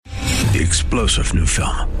The explosive new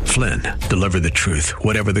film, Flynn, deliver the truth,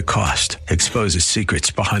 whatever the cost, exposes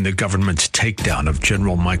secrets behind the government's takedown of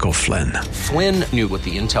General Michael Flynn. Flynn knew what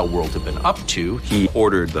the intel world had been up to. He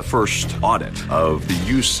ordered the first audit of the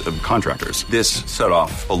use of contractors. This set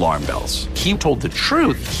off alarm bells. He told the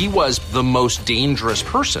truth. He was the most dangerous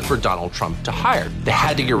person for Donald Trump to hire. They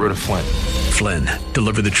had to get rid of Flynn. Flynn,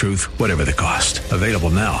 deliver the truth, whatever the cost. Available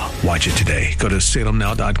now. Watch it today. Go to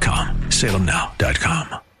salemnow.com.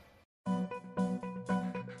 salemnow.com.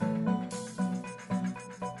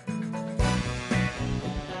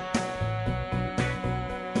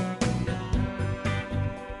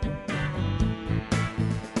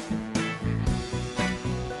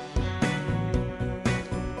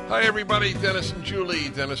 Hi, everybody. Dennis and Julie.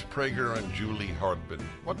 Dennis Prager and Julie Hardman.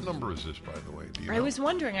 What number is this, by the way? Do you know? I was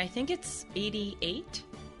wondering. I think it's 88.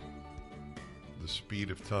 The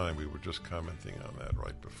speed of time. We were just commenting on that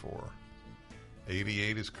right before.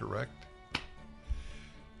 88 is correct.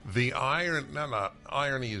 The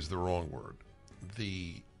irony is the wrong word.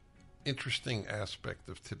 The interesting aspect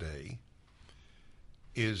of today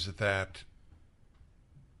is that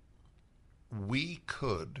we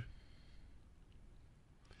could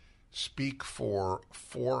speak for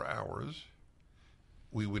 4 hours.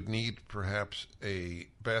 We would need perhaps a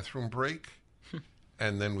bathroom break,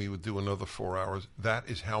 and then we would do another 4 hours. That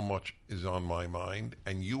is how much is on my mind,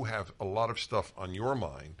 and you have a lot of stuff on your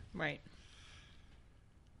mind. Right.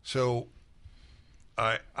 So,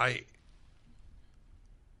 I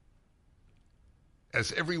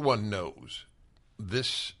as everyone knows,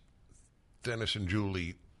 this Dennis and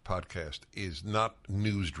Julie podcast is not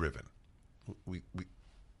news-driven.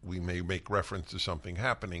 We may make reference to something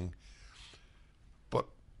happening, but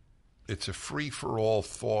it's a free-for-all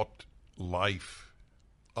thought, life,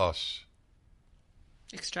 us.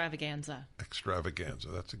 Extravaganza. Extravaganza,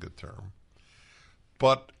 that's a good term.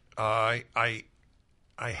 But I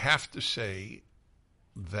have to say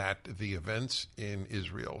that the events in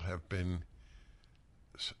Israel have been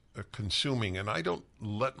consuming, and I don't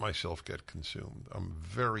let myself get consumed. I'm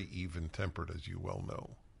very even-tempered, as you well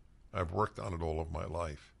know. I've worked on it all of my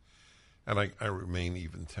life, and I remain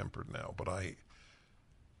even-tempered now. But I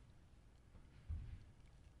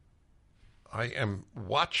am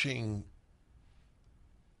watching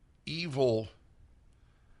evil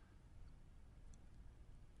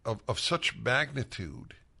of such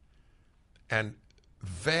magnitude and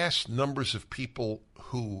vast numbers of people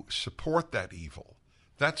who support that evil.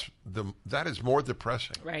 That is more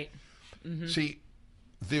depressing. Right. Mm-hmm. See,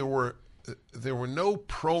 there were no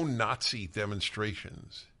pro-Nazi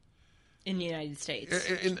demonstrations in the United States,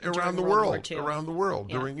 around the world,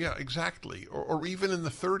 Yeah. during exactly, or even in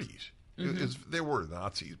the 30s. Mm-hmm. There were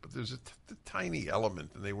Nazis, but there's a tiny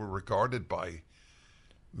element, and they were regarded by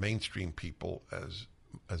mainstream people as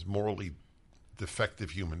morally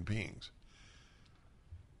defective human beings.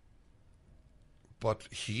 But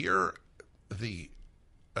here, the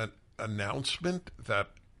announcement that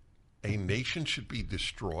a nation should be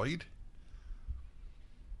destroyed,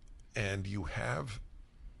 and you have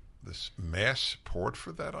this mass support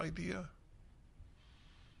for that idea.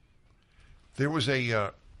 There was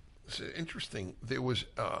it's interesting, there was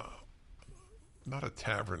not a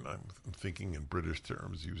tavern, I'm thinking in British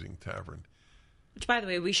terms, using tavern. Which, by the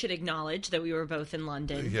way, we should acknowledge that we were both in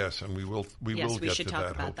London. Yes, and we will get to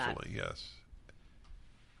that, hopefully, yes.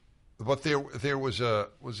 But there was a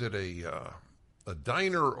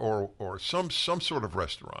diner or some sort of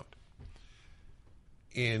restaurant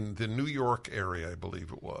in the New York area, I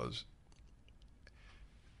believe it was.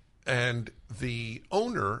 And the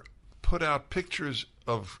owner put out pictures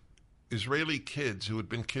of Israeli kids who had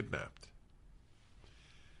been kidnapped.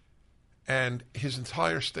 And his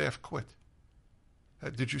entire staff quit.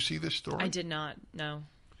 Did you see this story? I did not, no.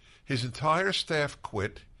 His entire staff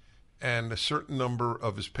quit, and a certain number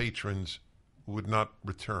of his patrons would not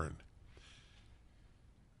return.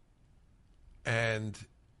 And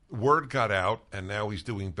word got out, and now he's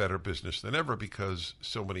doing better business than ever because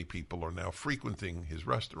so many people are now frequenting his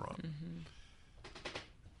restaurant. Mm-hmm.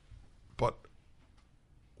 But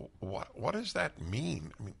what does that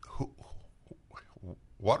mean? I mean,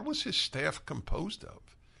 what was his staff composed of?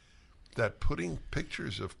 That putting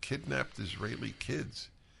pictures of kidnapped Israeli kids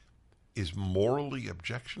is morally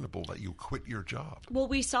objectionable, that you quit your job. Well,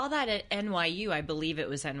 we saw that at NYU. I believe it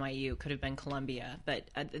was NYU. Could have been Columbia. But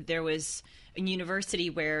there was a university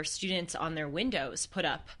where students on their windows put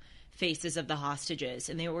up faces of the hostages,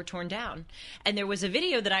 and they were torn down. And there was a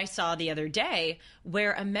video that I saw the other day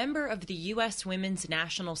where a member of the U.S. women's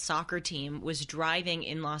national soccer team was driving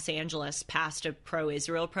in Los Angeles past a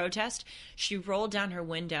pro-Israel protest. She rolled down her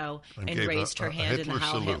window and raised her hand in the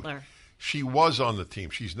Heil Hitler. She was on the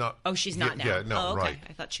team. She's not. Oh, she's not now. Yeah, no, oh, okay. right.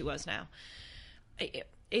 I thought she was now.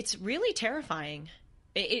 It's really terrifying.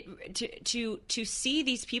 To see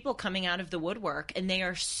these people coming out of the woodwork, and they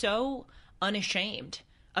are so unashamed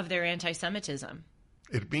of their anti-Semitism.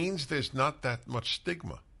 It means there's not that much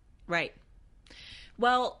stigma. Right.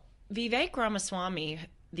 Well, Vivek Ramaswamy,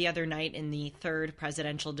 the other night in the third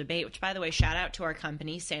presidential debate, which, by the way, shout out to our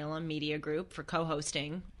company, Salem Media Group, for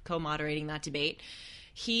co-moderating that debate.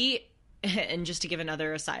 And just to give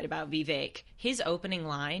another aside about Vivek, his opening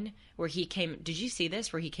line where he came, did you see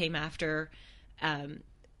this? Where he came after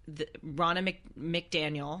Ronna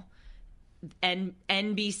McDaniel and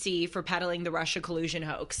NBC for peddling the Russia collusion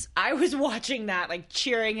hoax. I was watching that, like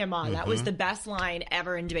cheering him on. Mm-hmm. That was the best line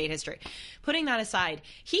ever in debate history. Putting that aside,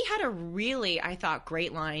 he had a really, I thought,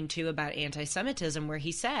 great line too about anti-Semitism where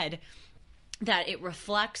he said that it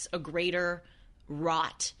reflects a greater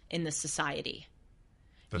rot in the society.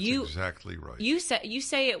 That's exactly right. You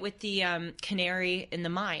say it with the canary in the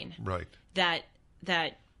mine. Right. That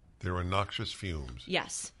they're noxious fumes.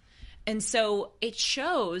 Yes. And so it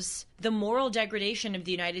shows the moral degradation of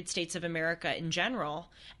the United States of America in general,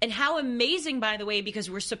 and how amazing, by the way, because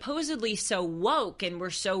we're supposedly so woke and we're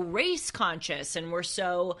so race conscious and we're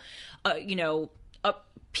so,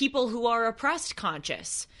 people who are oppressed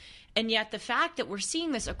conscious. And yet the fact that we're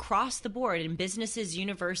seeing this across the board in businesses,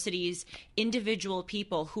 universities, individual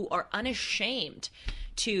people who are unashamed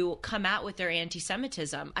to come out with their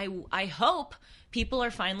anti-Semitism, I hope people are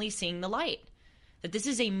finally seeing the light. That this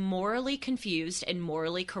is a morally confused and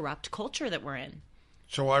morally corrupt culture that we're in.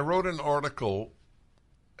 So I wrote an article.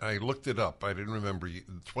 I looked it up. I didn't remember.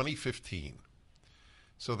 2015.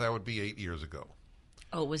 So that would be 8 years ago.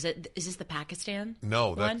 Oh, is this the Pakistan?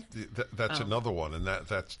 No, one? that's another one, and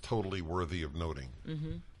that's totally worthy of noting.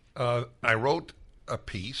 Mm-hmm. I wrote a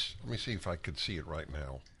piece. Let me see if I could see it right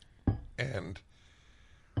now. And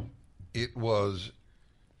it was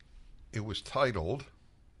titled,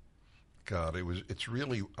 it's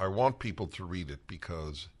really, I want people to read it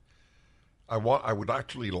because I would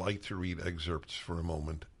actually like to read excerpts for a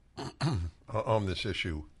moment on this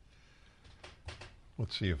issue.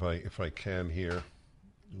 Let's see if I can here.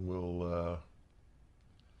 I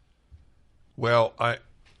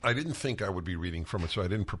didn't think I would be reading from it, so I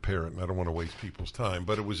didn't prepare it, and I don't want to waste people's time.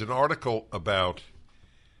 But it was an article about,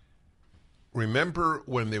 remember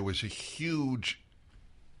when there was a huge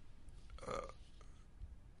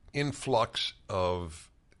influx of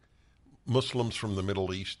Muslims from the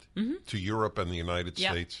Middle East to Europe and the United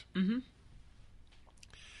States? Mm-hmm.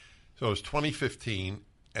 So it was 2015.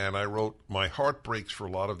 And I wrote, my heart breaks for a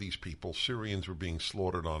lot of these people. Syrians were being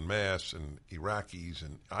slaughtered en masse, and Iraqis,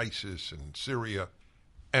 and ISIS, and Syria.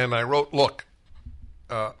 And I wrote, look,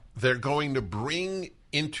 they're going to bring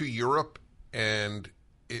into Europe, and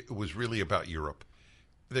it was really about Europe.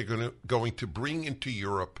 They're going to bring into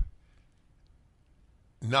Europe,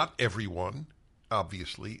 not everyone,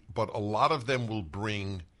 obviously, but a lot of them will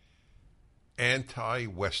bring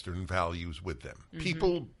anti-Western values with them.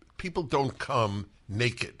 Mm-hmm. People don't come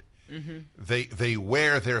naked. Mm-hmm. They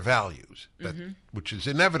wear their values, which is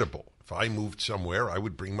inevitable. If I moved somewhere, I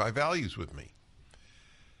would bring my values with me.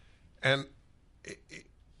 And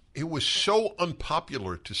it was so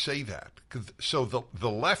unpopular to say that. So the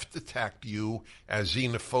left attacked you as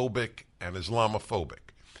xenophobic and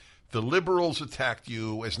Islamophobic. The liberals attacked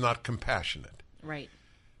you as not compassionate. Right.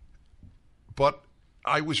 But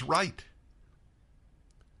I was right.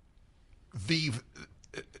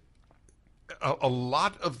 A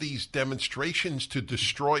lot of these demonstrations to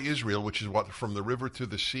destroy Israel, which is what, from the river to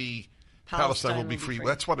the sea, Palestine will be free.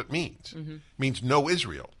 That's what it means. Mm-hmm. It means no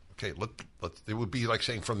Israel. Okay, it would be like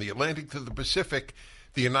saying from the Atlantic to the Pacific,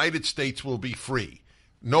 the United States will be free.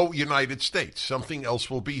 No United States. Something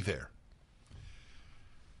else will be there.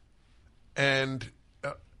 And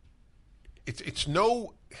I'm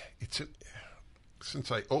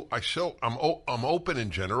open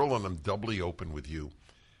in general, and I'm doubly open with you,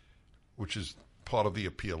 which is part of the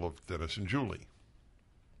appeal of Dennis and Julie.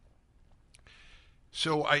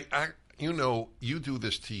 So you do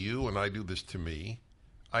this to you, and I do this to me.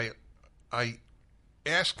 I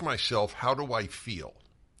ask myself, how do I feel?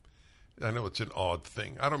 I know it's an odd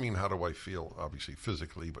thing. I don't mean how do I feel, obviously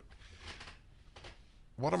physically, but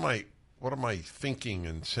what am I thinking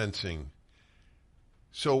and sensing?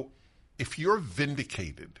 So if you're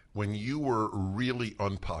vindicated when you were really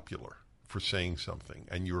unpopular for saying something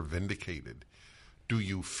and you're vindicated, do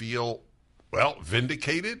you feel,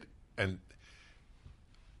 vindicated? And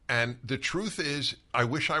the truth is, I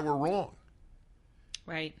wish I were wrong.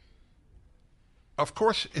 Right. Of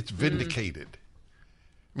course it's vindicated.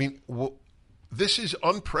 I mean, this is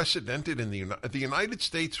unprecedented in the United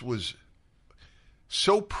States was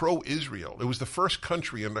so pro-Israel. It was the first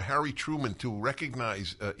country under Harry Truman to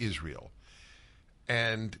recognize Israel.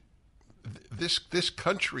 And this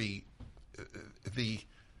country,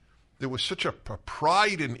 there was such a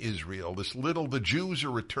pride in Israel. The Jews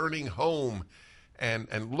are returning home,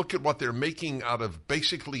 and look at what they're making out of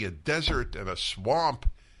basically a desert and a swamp.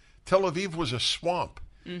 Tel Aviv was a swamp.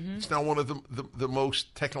 Mm-hmm. It's now one of the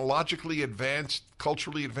most technologically advanced,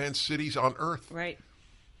 culturally advanced cities on earth. Right.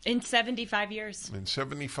 In 75 years. In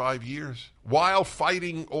 75 years. While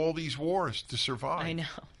fighting all these wars to survive. I know.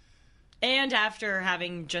 And after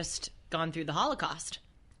having just gone through the Holocaust.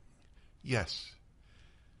 Yes.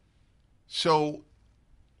 So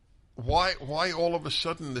why all of a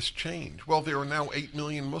sudden this change? Well, there are now 8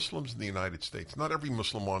 million Muslims in the United States. Not every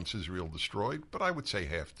Muslim wants Israel destroyed, but I would say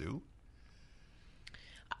half do.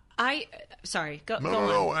 Go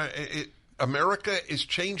on. America is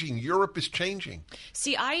changing. Europe is changing.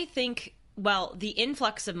 See, I think, well, the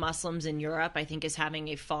influx of Muslims in Europe, I think, is having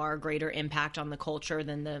a far greater impact on the culture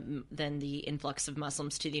than the influx of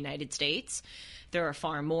Muslims to the United States. There are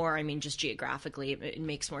far more. I mean, just geographically, it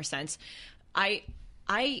makes more sense. I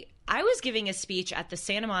was giving a speech at the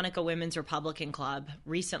Santa Monica Women's Republican Club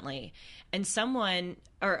recently, and someone,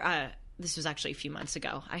 this was actually a few months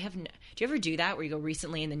ago. Do you ever do that where you go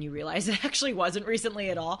recently and then you realize it actually wasn't recently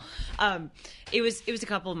at all? It was a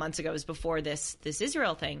couple of months ago. It was before this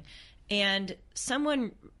Israel thing. And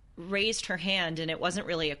someone raised her hand, and it wasn't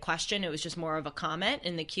really a question. It was just more of a comment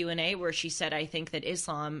in the Q&A where she said, I think that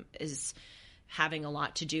Islam is having a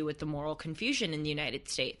lot to do with the moral confusion in the United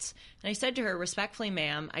States. And I said to her, respectfully,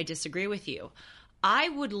 ma'am, I disagree with you. I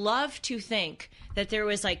would love to think that there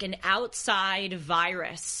was like an outside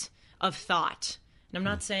virus of thought. And I'm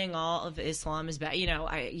not saying all of Islam is bad. You know,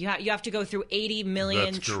 you have to go through 80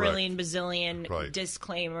 million, trillion, bazillion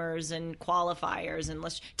disclaimers and qualifiers. And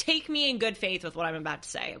let's take me in good faith with what I'm about to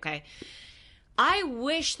say, okay? I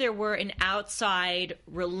wish there were an outside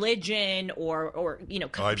religion or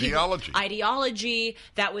ideology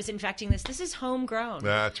that was infecting this. This is homegrown.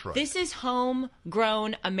 That's right. This is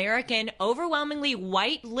homegrown American, overwhelmingly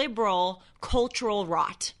white liberal cultural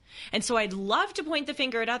rot. And so I'd love to point the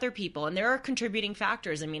finger at other people, and there are contributing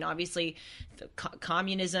factors. I mean, obviously,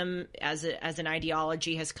 communism as an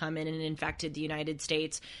ideology has come in and infected the United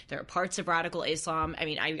States. There are parts of radical Islam. I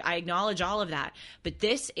mean, I acknowledge all of that. But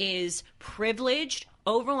this is privileged,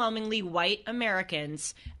 overwhelmingly white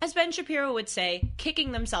Americans, as Ben Shapiro would say,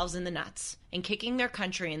 kicking themselves in the nuts and kicking their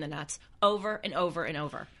country in the nuts over and over and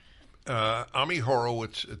over. Ami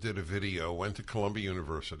Horowitz did a video, went to Columbia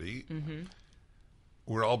University,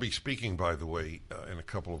 where I'll be speaking, by the way, in a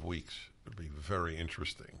couple of weeks. It'll be very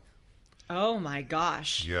interesting. Oh, my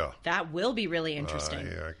gosh. Yeah. That will be really interesting.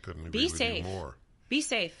 I couldn't agree with you more. Be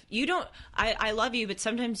safe. You don't. I love you, but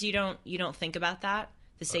sometimes you don't think about that,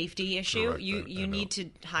 the safety issue. Correct. You need to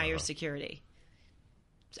hire security.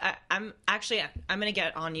 I'm going to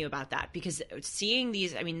get on you about that, because seeing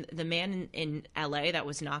these, I mean, the man in LA that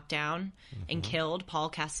was knocked down and killed, Paul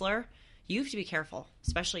Kessler, you have to be careful,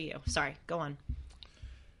 especially you. Sorry, go on.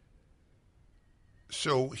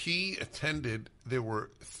 So he attended, there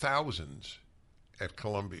were thousands at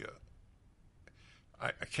Columbia.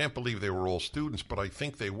 I can't believe they were all students, but I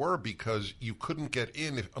think they were, because you couldn't get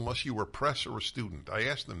in unless you were press or a student. I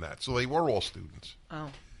asked them that. So they were all students. Oh.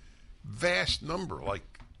 Vast number, like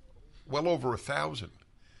well over 1,000.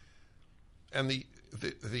 And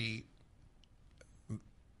the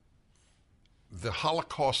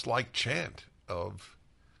Holocaust-like chant of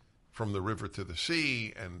 "From the river to the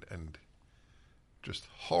sea" and just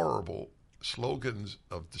horrible slogans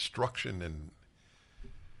of destruction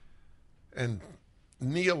and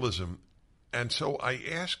nihilism. And so I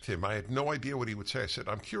asked him, I had no idea what he would say. I said,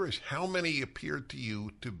 I'm curious, how many appeared to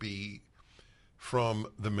you to be from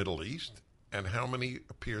the Middle East, and how many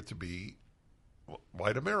appear to be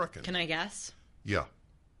white Americans? Can I guess? Yeah.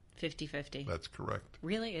 50-50. That's correct.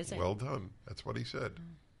 Really, is it? Well done. That's what he said.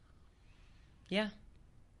 Yeah.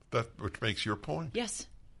 Which makes your point. Yes.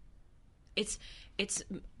 It's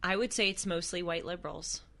I would say it's mostly white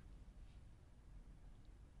liberals.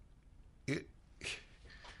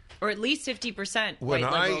 Or at least 50% white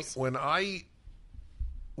liberals.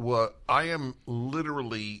 I am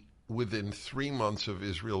literally within 3 months of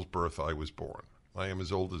Israel's birth, I was born. I am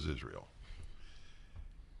as old as Israel.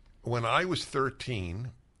 When I was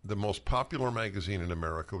 13, the most popular magazine in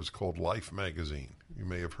America was called Life magazine. You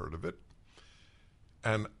may have heard of it.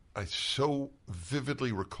 And I so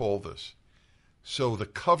vividly recall this. So the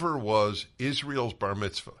cover was Israel's bar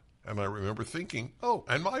mitzvah. And I remember thinking, oh,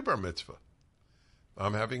 and my bar mitzvah.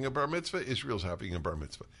 I'm having a bar mitzvah. Israel's having a bar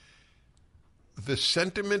mitzvah. The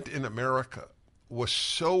sentiment in America was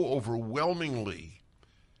so overwhelmingly,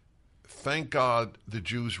 thank God the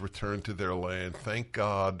Jews returned to their land. Thank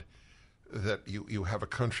God that you have a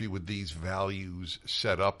country with these values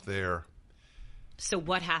set up there. So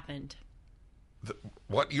what happened?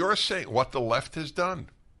 What you're saying, what the left has done.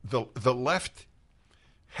 The left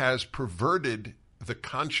has perverted the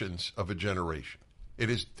conscience of a generation. It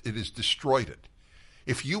is destroyed it.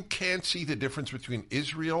 If you can't see the difference between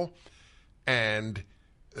Israel and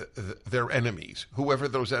their enemies, whoever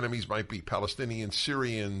those enemies might be, Palestinians,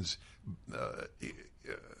 Syrians,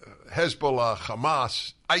 Hezbollah,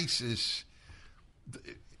 Hamas, ISIS,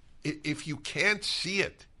 if you can't see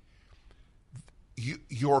it,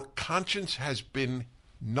 your conscience has been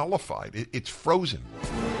nullified. It's frozen.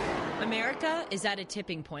 America is at a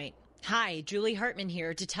tipping point. Hi, Julie Hartman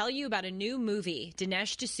here to tell you about a new movie,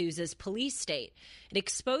 Dinesh D'Souza's Police State. It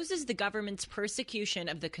exposes the government's persecution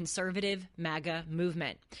of the conservative MAGA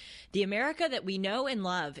movement. The America that we know and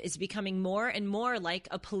love is becoming more and more like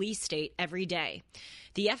a police state every day.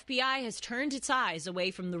 The FBI has turned its eyes away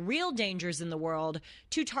from the real dangers in the world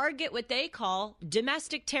to target what they call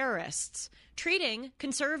domestic terrorists, treating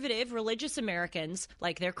conservative religious Americans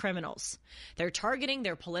like they're criminals. They're targeting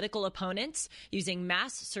their political opponents, using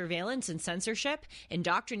mass surveillance and censorship,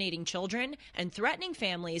 indoctrinating children, and threatening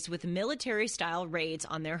families with military-style raids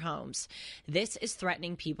on their homes. This is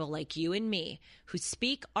threatening people like you and me, who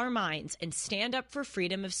speak our minds and stand up for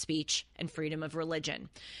freedom of speech and freedom of religion.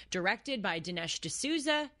 Directed by Dinesh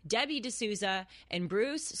D'Souza, Debbie D'Souza, and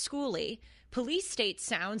Bruce Schooley, Police State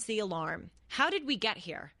sounds the alarm. How did we get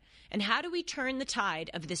here? And how do we turn the tide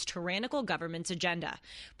of this tyrannical government's agenda?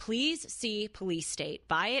 Please see Police State.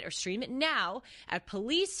 Buy it or stream it now at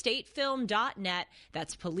policestatefilm.net.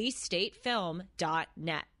 That's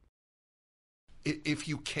policestatefilm.net. If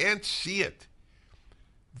you can't see it,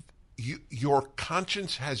 your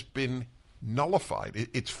conscience has been nullified.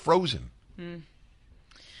 It's frozen.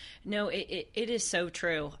 No, it is so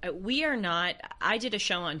true. We are not. I did a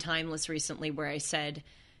show on Timeless recently where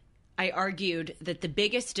I argued that the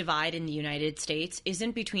biggest divide in the United States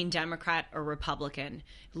isn't between Democrat or Republican,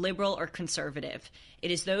 liberal or conservative. It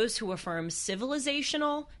is those who affirm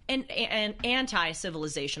civilizational and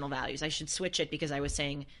anti-civilizational values. I should switch it because I was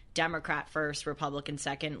saying Democrat first, Republican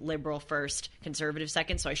second, liberal first, conservative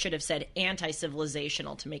second. So I should have said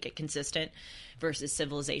anti-civilizational to make it consistent versus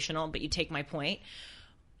civilizational. But you take my point.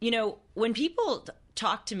 You know, when people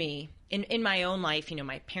talk to me in my own life, you know,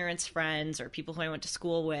 my parents' friends or people who I went to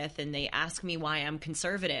school with, and they ask me why I'm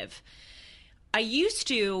conservative, I used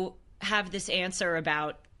to have this answer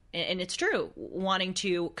about, and it's true, wanting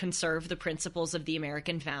to conserve the principles of the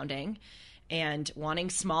American founding and wanting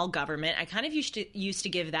small government. I kind of used to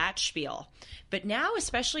give that spiel. But now,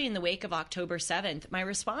 especially in the wake of October 7th, my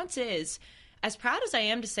response is, as proud as I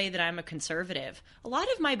am to say that I'm a conservative, a lot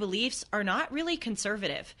of my beliefs are not really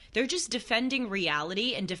conservative. They're just defending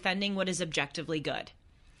reality and defending what is objectively good.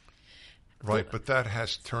 Right, but that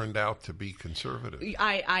has turned out to be conservative.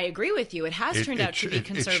 I agree with you. It has turned out to be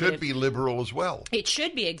conservative. It should be liberal as well. It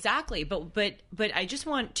should be, exactly. But I just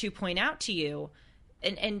want to point out to you,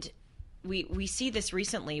 and we see this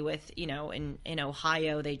recently with, you know, in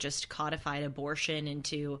Ohio, they just codified abortion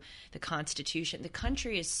into the Constitution. The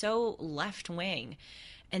country is so left-wing,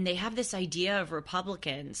 and they have this idea of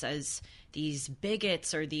Republicans as these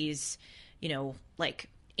bigots or these, you know, like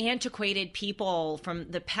antiquated people from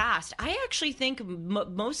the past. I actually think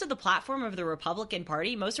most of the platform of the Republican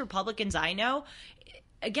Party, most Republicans I know,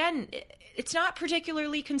 again, it's not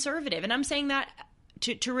particularly conservative. And I'm saying that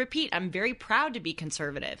to repeat, I'm very proud to be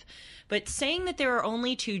conservative. But saying that there are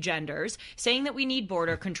only two genders, saying that we need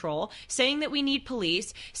border control, saying that we need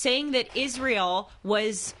police, saying that Israel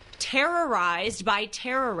was terrorized by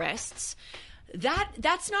terrorists,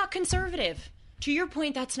 that's not conservative. To your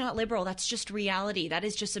point, that's not liberal. That's just reality. That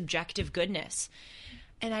is just objective goodness.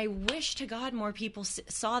 And I wish to God more people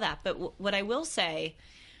saw that. But what I will say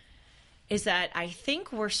is that I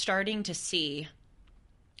think we're starting to see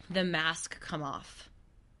the mask come off.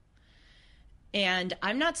 And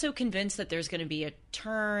I'm not so convinced that there's going to be a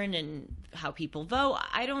turn in how people vote.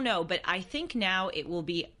 I don't know. But I think now it will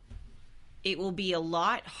be a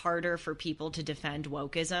lot harder for people to defend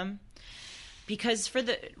wokeism. Because for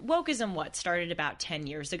the wokeism, started about 10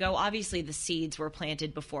 years ago. Obviously, the seeds were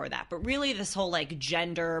planted before that. But really, this whole like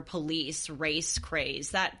gender, police, race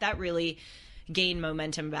craze, that really gained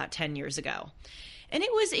momentum about 10 years ago. And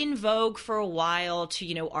it was in vogue for a while to,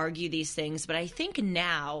 you know, argue these things. But I think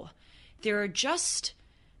now there are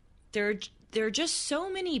there are just so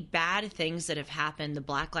many bad things that have happened, the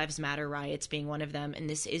Black Lives Matter riots being one of them, and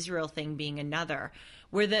this Israel thing being another,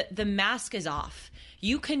 where the mask is off.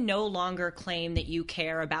 You can no longer claim that you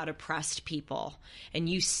care about oppressed people and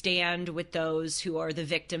you stand with those who are the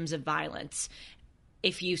victims of violence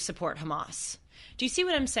if you support Hamas. Do you see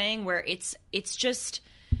what I'm saying? Where it's just...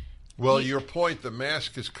 Well, your point, the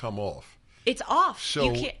mask has come off. It's off.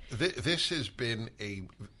 So this has been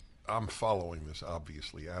I'm following this,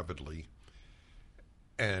 obviously, avidly.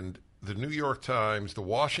 And the New York Times, the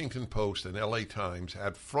Washington Post, and LA Times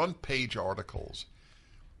had front page articles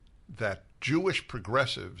that Jewish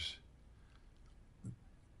progressives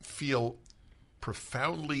feel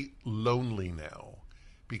profoundly lonely now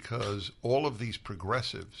because all of these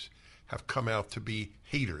progressives have come out to be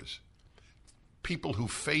haters, people who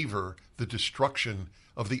favor the destruction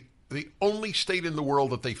of the only state in the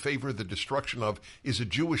world that they favor the destruction of is a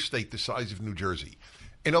Jewish state the size of New Jersey.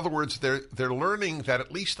 In other words, they're learning that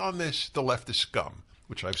at least on this, the left is scum,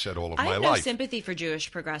 which I've said all of my life. I have no sympathy for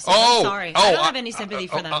Jewish progressives. I'm sorry. I don't have any sympathy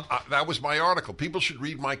for them. That was my article. People should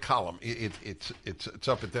read my column. It's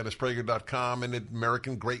up at DennisPrager.com and at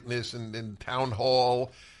American Greatness and Town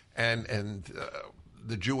Hall and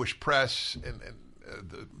the Jewish Press and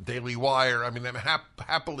the Daily Wire. I mean,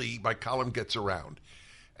 happily, my column gets around.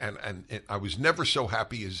 And I was never so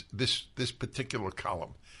happy as this particular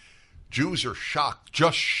column. Jews are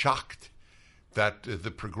shocked that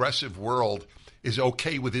the progressive world is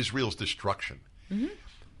okay with Israel's destruction.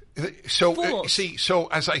 Mm-hmm. So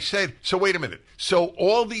as I said, so wait a minute. So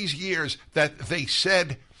all these years that they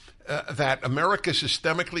said that America is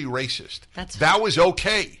systemically racist, that was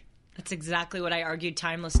okay. That's exactly what I argued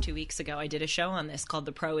timeless 2 weeks ago. I did a show on this called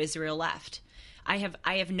The Pro-Israel Left. I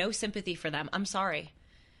have no sympathy for them. I'm sorry.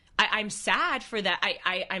 I'm sad for that.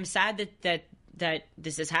 I'm sad that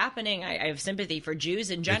this is happening. I have sympathy for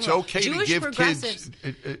Jews in general. It's okay to give kids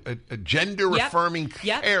a gender-affirming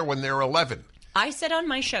care when they're 11. I said on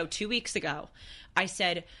my show 2 weeks ago, I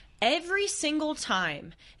said, every single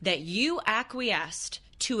time that you acquiesced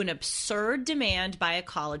to an absurd demand by a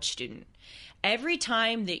college student, every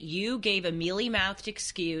time that you gave a mealy-mouthed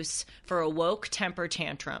excuse for a woke temper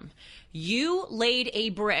tantrum, you laid a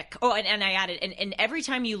brick. Oh, and I added, and every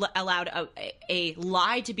time you allowed a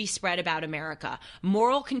lie to be spread about America,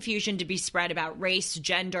 moral confusion to be spread about race,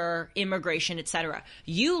 gender, immigration, etc.,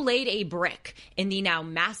 you laid a brick in the now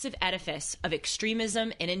massive edifice of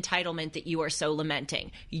extremism and entitlement that you are so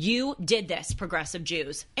lamenting. You did this, progressive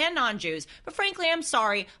Jews and non-Jews, but frankly, I'm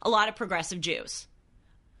sorry, a lot of progressive Jews.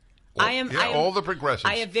 Well, all the progressives.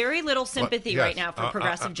 I have very little sympathy right now for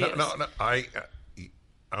progressive Jews. No,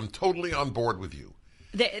 I'm totally on board with you.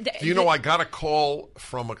 I got a call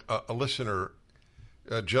from a listener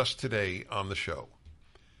just today on the show.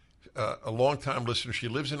 A longtime listener. She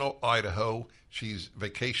lives in Idaho. She's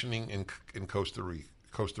vacationing in Costa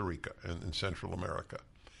Rica in Central America.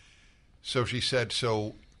 So she said,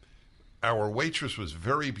 our waitress was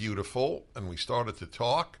very beautiful, and we started to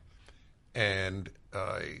talk, and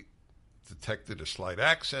I detected a slight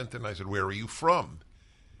accent, and I said, "Where are you from?"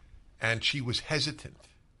 And she was hesitant.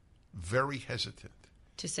 Very hesitant.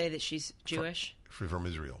 To say that she's Jewish? From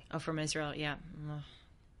Israel. Oh, from Israel, yeah.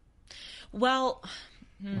 Well...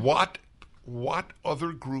 What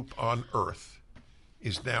other group on earth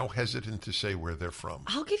is now hesitant to say where they're from?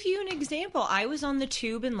 I'll give you an example. I was on the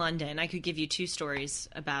Tube in London. I could give you two stories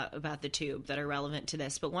about the Tube that are relevant to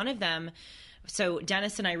this. But one of them... So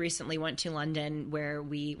Dennis and I recently went to London where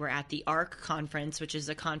we were at the ARC conference, which is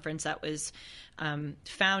a conference that was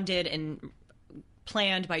founded and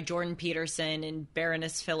planned by Jordan Peterson and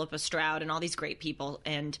Baroness Philippa Stroud and all these great people.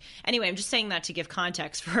 And anyway, I'm just saying that to give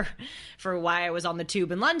context for why I was on the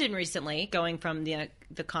Tube in London recently, going from the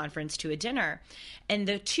conference to a dinner. And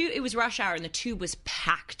it was rush hour and the Tube was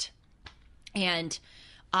packed. And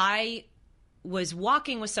I was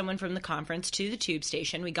walking with someone from the conference to the Tube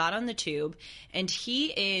station. We got on the Tube, and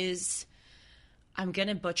he is, I'm going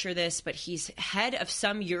to butcher this, but he's head of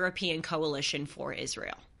some European coalition for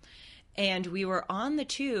Israel. And we were on the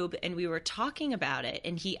Tube, and we were talking about it,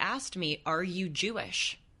 and he asked me, "Are you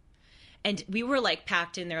Jewish?" And we were like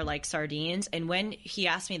packed in there like sardines. And when he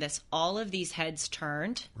asked me this, all of these heads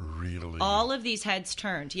turned. Really? All of these heads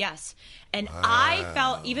turned, yes. And I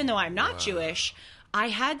felt, even though I'm not Jewish, I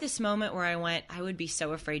had this moment where I went, I would be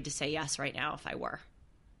so afraid to say yes right now if I were.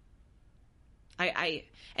 I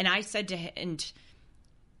said to him, and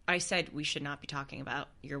I said, we should not be talking about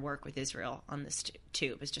your work with Israel on this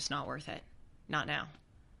Tube. It's just not worth it. Not now.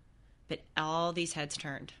 But all these heads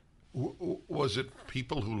turned. Was it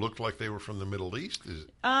people who looked like they were from the Middle East?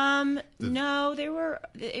 No, they were.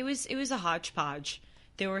 It was a hodgepodge.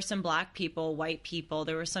 There were some black people, white people.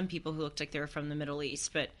 There were some people who looked like they were from the Middle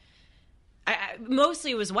East, but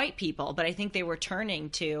mostly it was white people. But I think they were turning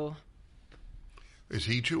to. Is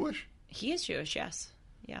he Jewish? He is Jewish, yes.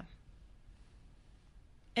 Yeah.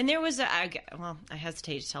 And there was I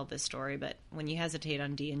hesitate to tell this story, but when you hesitate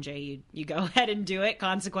on D&J, you go ahead and do it.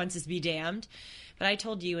 Consequences be damned. But I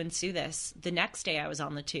told you and Sue this. The next day I was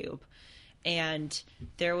on the tube, and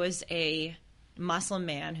there was a Muslim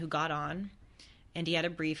man who got on, and he had a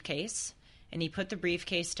briefcase, and he put the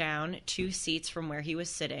briefcase down 2 seats from where he was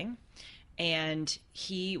sitting, and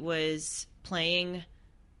he was playing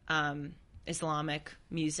Islamic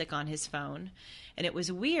music on his phone. And it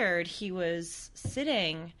was weird. He was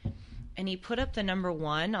sitting and he put up the number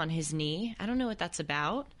 1 on his knee. I don't know what that's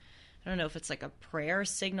about. I don't know if it's like a prayer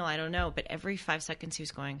signal. I don't know. But every 5 seconds he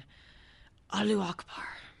was going, Allahu Akbar.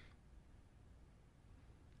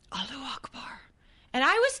 Allahu Akbar. And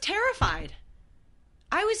I was terrified.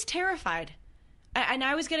 And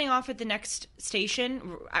I was getting off at the next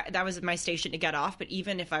station. That was my station to get off. But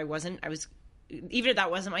even if that wasn't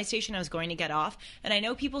my station, I was going to get off. And I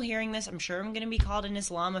know people hearing this, I'm sure I'm going to be called an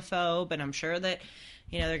Islamophobe, and I'm sure that,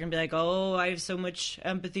 they're going to be like, oh, I have so much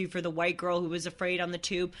empathy for the white girl who was afraid on the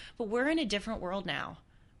tube. But we're in a different world now.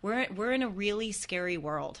 We're in a really scary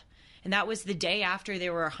world. And that was the day after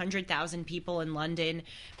there were 100,000 people in London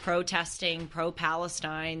protesting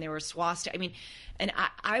pro-Palestine. There were swastika. And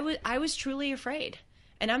I was truly afraid.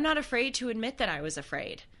 And I'm not afraid to admit that I was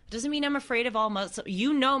afraid. Doesn't mean I'm afraid of all Muslims.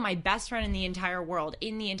 My best friend in the entire world,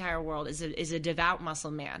 is a devout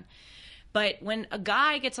Muslim man. But when a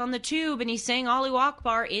guy gets on the tube and he's saying Allahu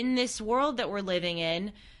Akbar in this world that we're living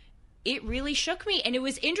in, it really shook me. And it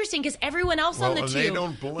was interesting because everyone else on the tube... Well, they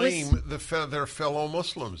don't blame their fellow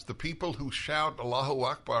Muslims, the people who shout Allahu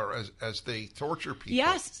Akbar as they torture people.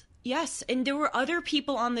 Yes. And there were other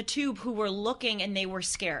people on the tube who were looking and they were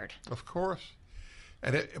scared. Of course.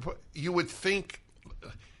 And you would think...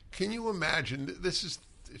 Can you imagine? This is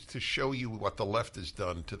to show you what the left has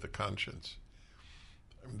done to the conscience.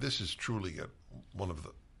 This is truly one of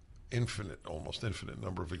the almost infinite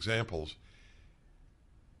number of examples.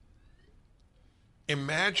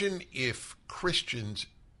 Imagine if Christians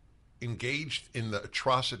engaged in the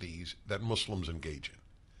atrocities that Muslims engage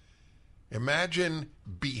in. Imagine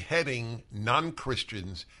beheading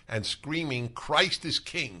non-Christians and screaming, Christ is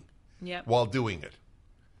King, while doing it.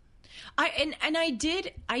 I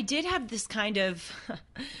did have this kind of,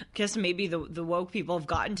 I guess maybe the woke people have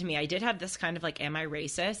gotten to me. I did have this kind of like, am I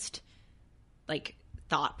racist? Like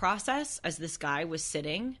thought process as this guy was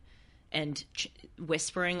sitting and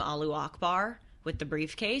whispering Allahu Akbar with the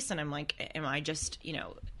briefcase. And I'm like, am I just,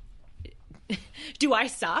 do I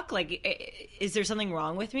suck? Like, is there something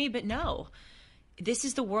wrong with me? But no, this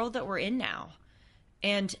is the world that we're in now.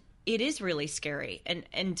 And it is really scary.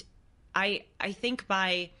 And I think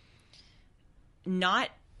by not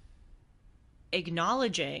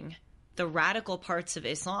acknowledging the radical parts of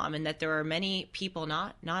Islam, and that there are many people,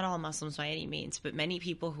 not all Muslims by any means, but many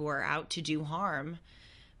people who are out to do harm,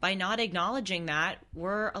 by not acknowledging that,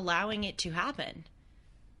 we're allowing it to happen.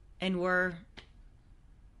 And we're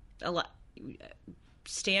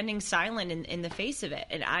standing silent in the face of it.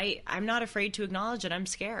 And I'm not afraid to acknowledge it. I'm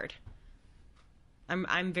scared.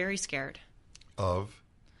 I'm very scared.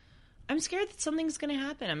 I'm scared that something's going to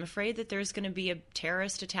happen. I'm afraid that there's going to be a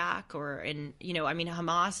terrorist attack,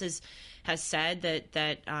 Hamas has said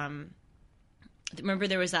that remember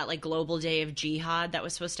there was that like global day of jihad that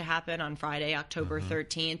was supposed to happen on Friday, October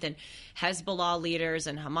 13th, and Hezbollah leaders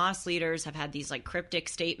and Hamas leaders have had these like cryptic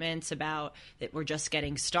statements about that we're just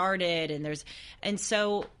getting started. And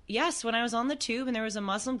so, yes, when I was on the tube and there was a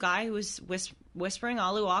Muslim guy who was whispering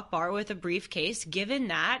Allahu Akbar with a briefcase, given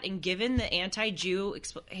that and given the anti-Jew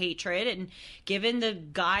hatred and given the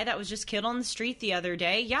guy that was just killed on the street the other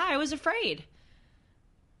day, I was afraid.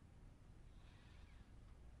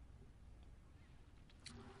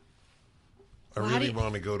 I really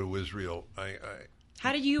want to go to Israel.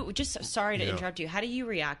 How did you, just sorry to interrupt you, how do you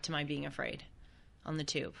react to my being afraid on the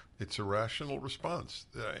tube? It's a rational response.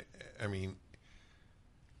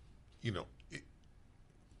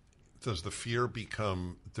 Does the fear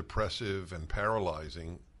become depressive and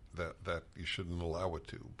paralyzing that you shouldn't allow it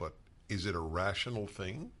to? But is it a rational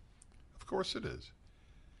thing? Of course it is.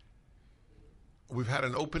 We've had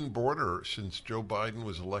an open border since Joe Biden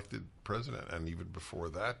was elected president, and even before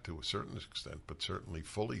that to a certain extent, but certainly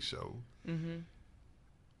fully so. Mm-hmm.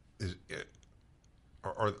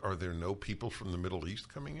 Are there no people from the Middle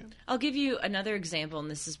East coming in? I'll give you another example,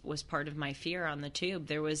 and this was part of my fear on the tube.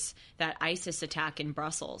 There was that ISIS attack in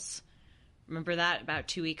Brussels. Remember that about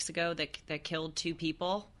 2 weeks ago that killed 2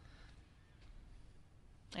 people?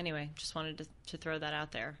 Anyway, just wanted to throw that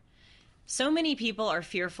out there. So many people are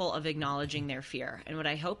fearful of acknowledging their fear. And what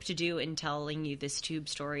I hope to do in telling you this tube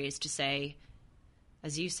story is to say,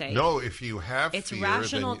 as you say... No, if you have it's fear,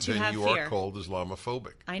 rational to then have you fear. are called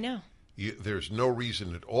Islamophobic. I know. There's no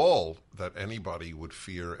reason at all that anybody would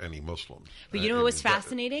fear any Muslim. But you know what was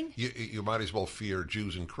fascinating? You might as well fear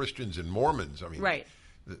Jews and Christians and Mormons. I mean, right.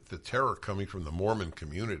 The terror coming from the Mormon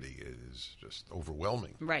community is just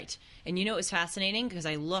overwhelming. Right. And you know what was fascinating? Because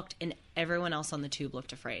I looked and everyone else on the tube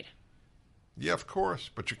looked afraid. Yeah, of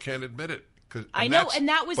course, but you can't admit it. I know, and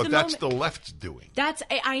that was the moment. But that's the left's doing.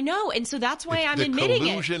 I know, and so that's why I'm admitting it.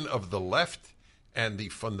 The collusion of the left and the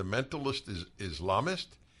fundamentalist Islamist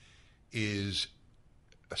is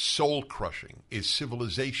soul-crushing, is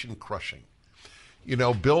civilization-crushing. You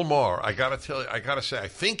know, Bill Maher, I got to say, I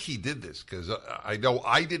think he did this because I know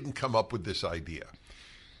I didn't come up with this idea,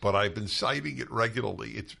 but I've been citing it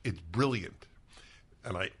regularly. It's brilliant.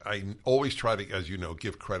 And I always try to, as you know,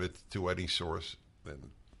 give credit to any source. And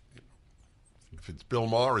if it's Bill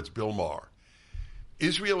Maher, it's Bill Maher.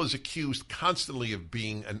 Israel is accused constantly of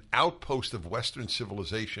being an outpost of Western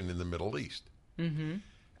civilization in the Middle East. Mm-hmm.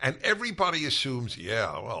 And everybody assumes,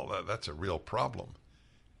 yeah, well, that's a real problem.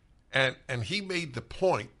 And he made the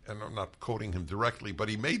point, and I'm not quoting him directly, but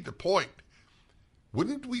he made the point,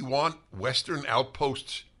 wouldn't we want Western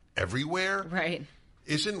outposts everywhere? Right.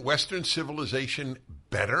 Isn't Western civilization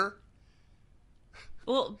better?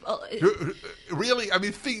 Well, really? I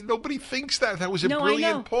mean, nobody thinks that. That was a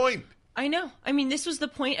brilliant point. I know. I mean, this was the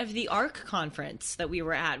point of the ARC conference that we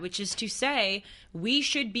were at, which is to say we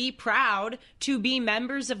should be proud to be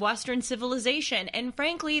members of Western civilization. And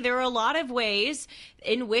frankly, there are a lot of ways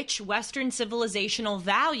in which Western civilizational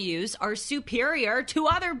values are superior to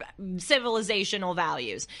other civilizational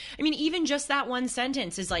values. I mean, even just that one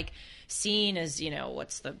sentence is like seen as,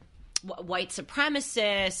 white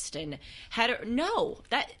supremacist and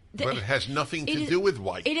but it has nothing to do with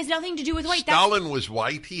white. It has nothing to do with white. Stalin was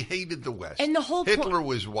white. He hated the West. And the whole Hitler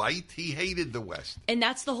was white. He hated the West. And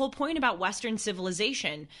that's the whole point about Western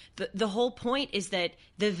civilization. The whole point is that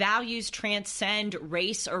the values transcend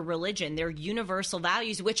race or religion. They're universal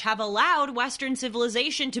values which have allowed Western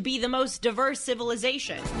civilization to be the most diverse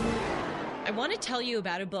civilization. I want to tell you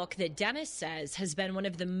about a book that Dennis says has been one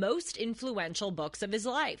of the most influential books of his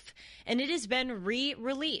life, and it has been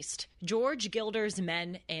re-released, George Gilder's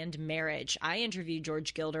Men and Marriage. I interviewed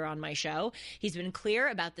George Gilder on my show. He's been clear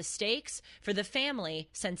about the stakes for the family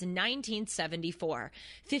since 1974.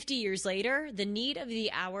 50 years later, the need of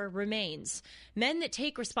the hour remains. Men that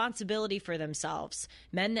take responsibility for themselves,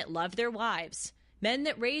 men that love their wives, men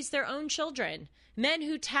that raise their own children, men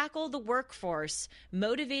who tackle the workforce,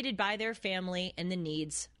 motivated by their family and the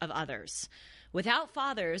needs of others. Without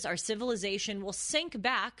fathers, our civilization will sink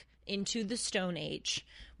back into the Stone Age.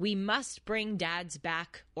 We must bring dads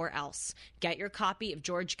back or else. Get your copy of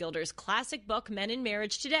George Gilder's classic book, Men and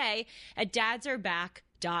Marriage, today at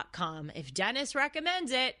dadsareback.com. If Dennis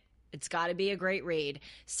recommends it, it's got to be a great read.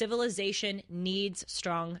 Civilization needs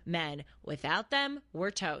strong men. Without them,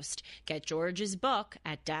 we're toast. Get George's book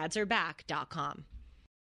at dadsareback.com.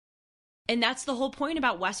 And that's the whole point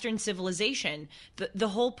about Western civilization. The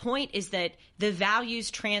whole point is that the values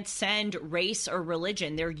transcend race or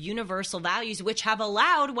religion. They're universal values which have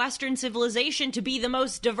allowed Western civilization to be the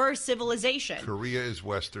most diverse civilization. Korea is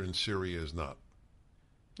Western, Syria is not.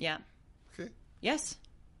 Yeah. Okay. Yes.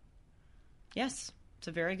 Yes. It's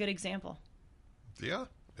a very good example. Yeah,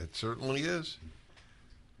 it certainly is.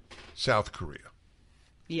 South Korea.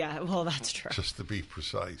 Yeah, well, that's true. Just to be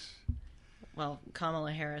precise. Well,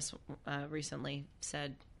 Kamala Harris recently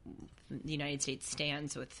said the United States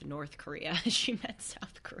stands with North Korea. She meant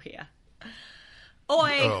South Korea.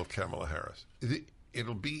 Oi! Oh, Kamala Harris.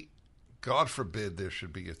 It'll be, God forbid there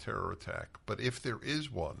should be a terror attack, but if there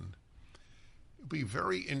is one, it'll be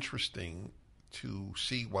very interesting to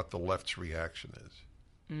see what the left's reaction is.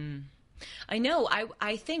 I know.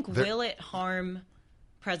 I think, will it harm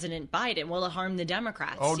President Biden? Will it harm the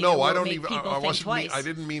Democrats? Oh, no, I don't make even. People I think twice? I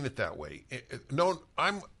didn't mean it that way. No,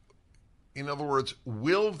 in other words,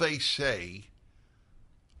 will they say,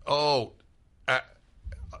 "Oh,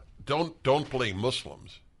 don't blame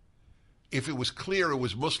Muslims"? If it was clear it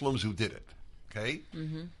was Muslims who did it, okay?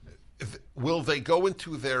 Mm-hmm. Will they go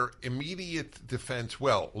into their immediate defense?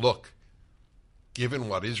 Well, look, given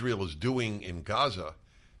what Israel is doing in Gaza,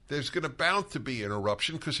 there's bound to be an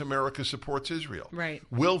eruption because America supports Israel. Right.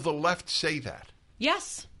 Will the left say that?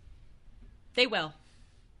 Yes, they will.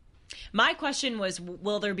 My question was,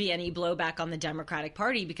 will there be any blowback on the Democratic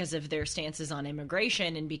Party because of their stances on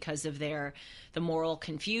immigration and because of the moral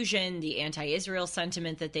confusion, the anti-Israel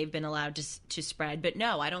sentiment that they've been allowed to spread? But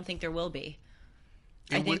no, I don't think there will be.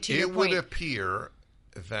 It would appear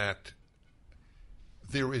that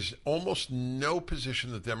there is almost no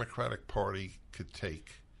position the Democratic Party could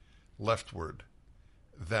take leftward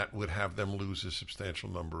that would have them lose a substantial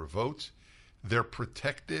number of votes. They're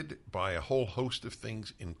protected by a whole host of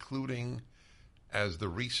things, including, as the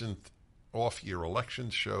recent off-year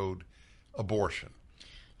elections showed, abortion.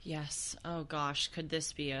 Yes. Oh, gosh. Could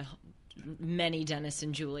this be many Dennis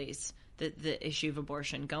and Julie's? The issue of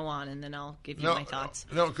abortion. Go on, and then I'll give you my thoughts.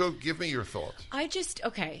 No, go give me your thoughts.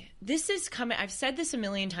 This is coming. I've said this a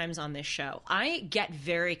million times on this show. I get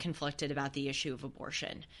very conflicted about the issue of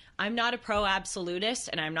abortion. I'm not a pro-absolutist,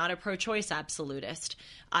 and I'm not a pro-choice absolutist.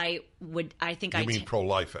 You mean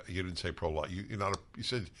pro-life? You didn't say pro-life. You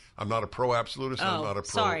said I'm not a pro-absolutist, and I'm not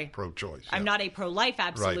a pro-choice. I'm not a pro-life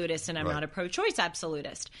absolutist, and I'm not a pro-choice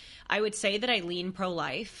absolutist. I would say that I lean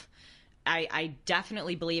pro-life. I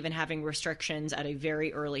definitely believe in having restrictions at a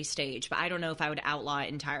very early stage, but I don't know if I would outlaw it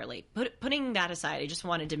entirely. Putting that aside, I just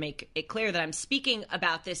wanted to make it clear that I'm speaking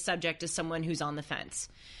about this subject as someone who's on the fence.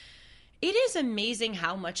 It is amazing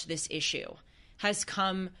how much this issue has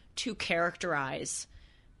come to characterize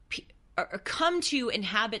or come to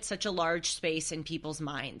inhabit such a large space in people's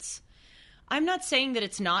minds. I'm not saying that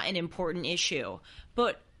it's not an important issue,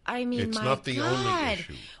 but I mean, it's not the only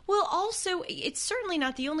issue. Well, also, it's certainly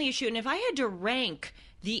not the only issue. And if I had to rank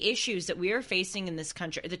the issues that we are facing in this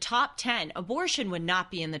country, the top 10, abortion would not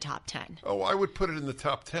be in the top 10. Oh, I would put it in the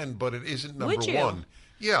top 10, but it isn't number would you? one.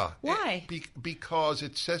 Yeah. Why? Because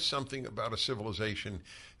it says something about a civilization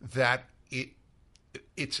that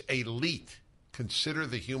its elite consider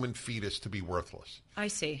the human fetus to be worthless. I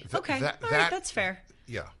see. Okay. All right, that's fair.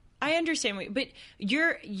 Yeah. I understand. But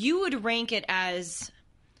you would rank it as...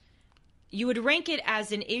 You would rank it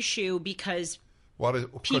as an issue because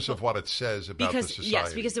of what it says about the society.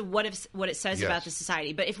 Yes, because of what it says about the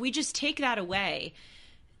society. But if we just take that away,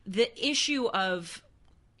 the issue of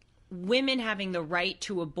women having the right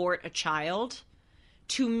to abort a child,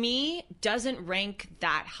 to me, doesn't rank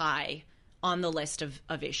that high on the list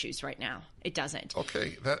of issues right now. It doesn't.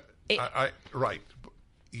 Okay, right.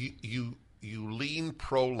 You lean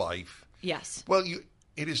pro-life. Yes. Well,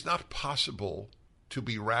 it is not possible to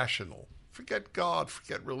be rational. Forget God,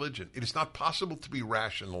 forget religion. It is not possible to be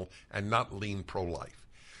rational and not lean pro-life.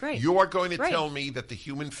 Right. You are going to tell me that the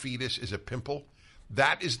human fetus is a pimple?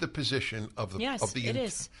 That is the position of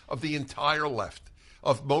the entire left,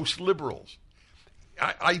 of most liberals.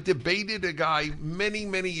 I debated a guy many,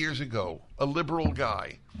 many years ago, a liberal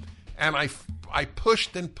guy, and I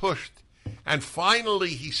pushed and pushed, and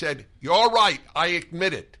finally he said, "You're right, I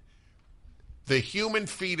admit it. The human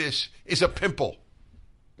fetus is a pimple."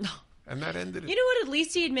 And that ended it. You know what? At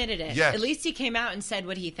least he admitted it. Yes. At least he came out and said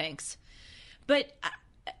what he thinks. But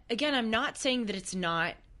again, I'm not saying that it's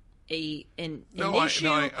not an issue.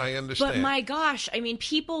 I understand. But my gosh, I mean,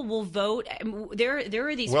 people will vote. There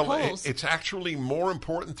are these polls. It's actually more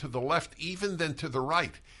important to the left even than to the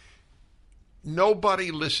right.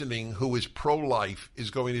 Nobody listening who is pro-life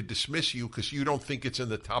is going to dismiss you because you don't think it's in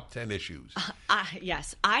the top 10 issues.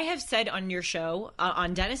 Yes. I have said on your show,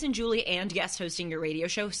 on Dennis and Julie and guest hosting your radio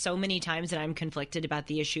show, so many times that I'm conflicted about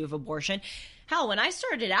the issue of abortion. Hell, when I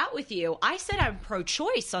started out with you, I said I'm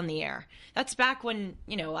pro-choice on the air. That's back when,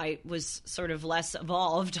 I was sort of less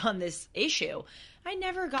evolved on this issue. I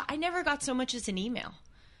never got so much as an email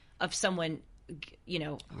of someone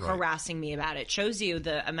harassing me about it. Shows you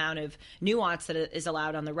the amount of nuance that is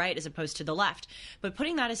allowed on the right as opposed to the left. But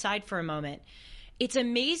putting that aside for a moment, it's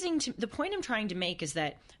amazing. The point I'm trying to make is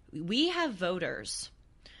that we have voters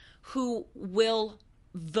who will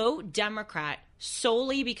vote Democrat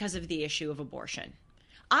solely because of the issue of abortion.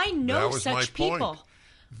 I know such people.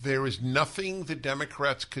 There is nothing the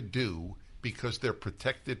Democrats could do because they're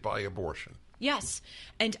protected by abortion. Yes.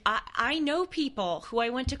 And I know people who I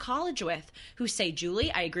went to college with who say,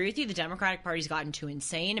 Julie, I agree with you. The Democratic Party's gotten too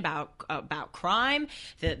insane about crime.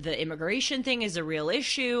 The immigration thing is a real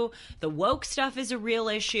issue. The woke stuff is a real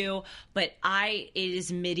issue. But it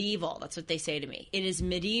is medieval. That's what they say to me. It is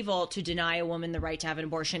medieval to deny a woman the right to have an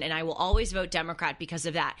abortion. And I will always vote Democrat because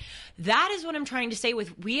of that. That is what I'm trying to say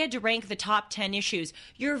with we had to rank the top 10 issues.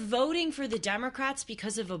 You're voting for the Democrats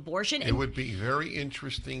because of abortion. It would be very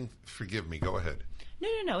interesting. Forgive me. Go ahead.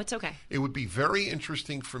 No, it's okay. It would be very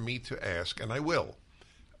interesting for me to ask, and I will.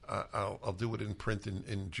 I'll do it in print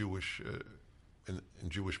in Jewish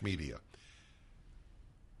media.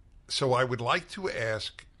 So I would like to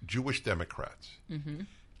ask Jewish Democrats,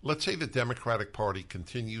 let's say the Democratic Party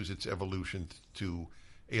continues its evolution to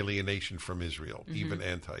alienation from Israel, even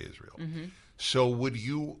anti-Israel. So would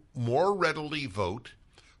you more readily vote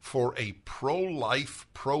for a pro-life,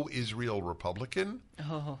 pro-Israel Republican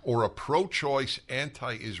or a pro-choice,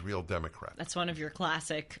 anti-Israel Democrat? That's one of your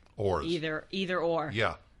classic Ors. Either or.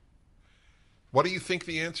 Yeah. What do you think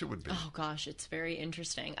the answer would be? Oh, gosh, it's very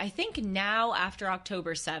interesting. I think now, after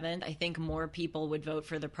October 7th, I think more people would vote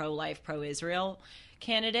for the pro-life, pro-Israel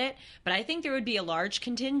candidate. But I think there would be a large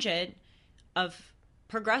contingent of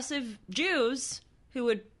progressive Jews who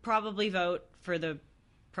would probably vote for the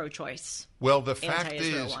pro-choice. Well, the fact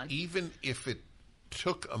anti-Israel is, one. even if it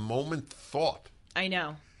took a moment thought, I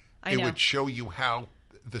know. it would show you how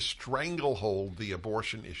the stranglehold the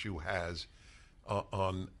abortion issue has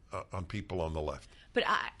on people on the left.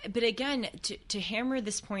 But again, to hammer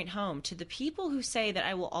this point home, to the people who say that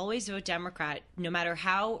I will always vote Democrat, no matter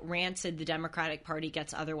how rancid the Democratic Party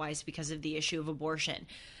gets otherwise because of the issue of abortion,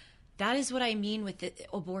 that is what I mean with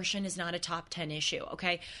abortion is not a top 10 issue,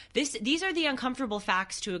 okay? These are the uncomfortable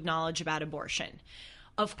facts to acknowledge about abortion.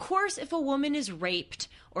 Of course, if a woman is raped,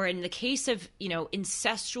 or in the case of,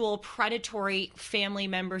 incestual, predatory family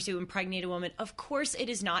members who impregnate a woman, of course it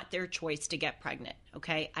is not their choice to get pregnant,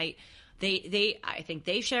 okay? I think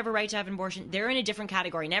they should have a right to have an abortion. They're in a different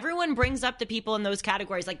category. And everyone brings up the people in those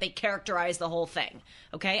categories like they characterize the whole thing,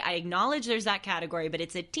 okay? I acknowledge there's that category, but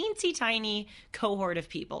it's a teensy tiny cohort of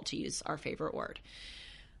people, to use our favorite word.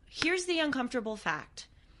 Here's the uncomfortable fact.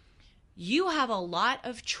 You have a lot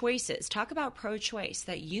of choices. Talk about pro-choice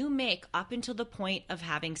that you make up until the point of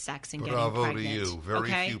having sex and getting pregnant. Bravo to you.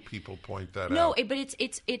 Very few people point that out. No, but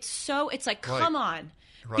it's like, come on.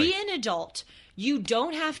 Right. Be an adult. You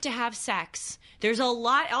don't have to have sex. There's a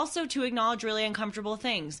lot also to acknowledge really uncomfortable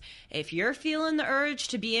things. If you're feeling the urge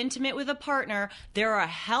to be intimate with a partner, there are a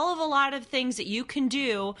hell of a lot of things that you can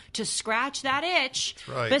do to scratch that itch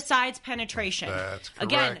besides penetration. That's correct.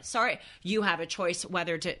 Again, sorry, you have a choice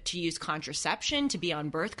whether to use contraception, to be on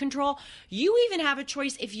birth control. You even have a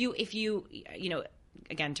choice if you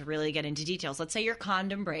again, to really get into details, let's say your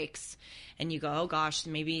condom breaks and you go, oh gosh,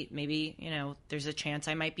 maybe, there's a chance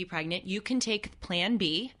I might be pregnant. You can take Plan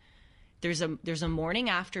B. There's a morning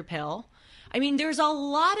after pill. I mean, there's a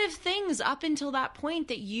lot of things up until that point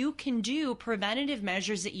that you can do, preventative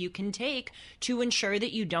measures that you can take to ensure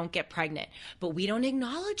that you don't get pregnant. But we don't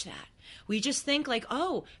acknowledge that. We just think like,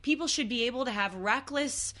 oh, people should be able to have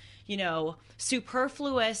reckless,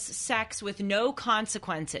 superfluous sex with no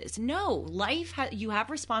consequences. No, you have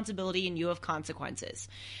responsibility and you have consequences.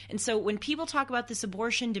 And so when people talk about this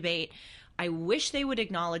abortion debate, I wish they would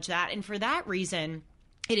acknowledge that. And for that reason,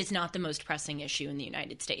 it is not the most pressing issue in the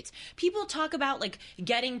United States. People talk about like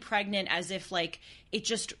getting pregnant as if like it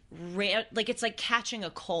just like it's like catching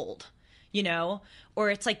a cold, or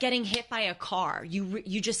it's like getting hit by a car.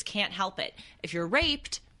 You just can't help it. If you're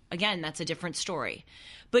raped, again, that's a different story.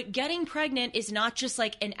 But getting pregnant is not just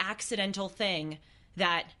like an accidental thing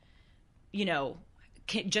that,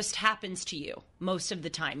 just happens to you most of the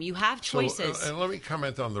time. You have choices. So, and let me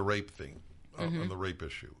comment on the rape thing, on the rape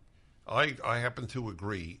issue. I happen to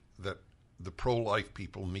agree that the pro-life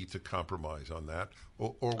people need to compromise on that.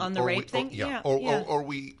 Or on the rape thing? Or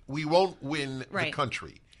we won't win the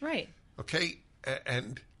country. Right. Okay?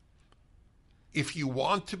 And if you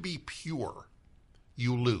want to be pure,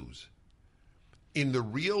 you lose. In the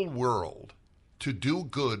real world, to do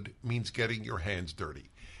good means getting your hands dirty.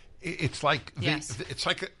 It's like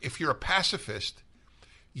if you're a pacifist,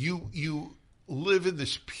 you live in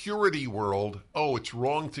this purity world. Oh, it's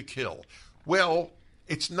wrong to kill. Well,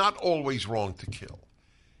 it's not always wrong to kill.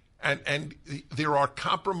 And there are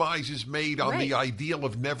compromises made on the ideal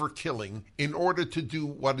of never killing in order to do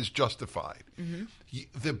what is justified.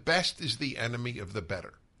 Mm-hmm. The best is the enemy of the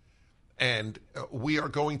better. And we are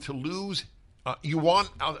going to lose.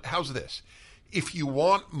 How's this? If you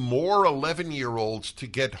want more 11-year-olds to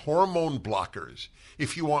get hormone blockers,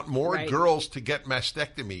 if you want more girls to get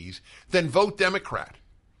mastectomies, then vote Democrat.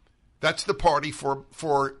 That's the party for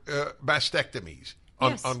mastectomies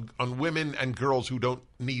on women and girls who don't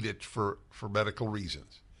need it for medical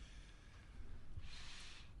reasons.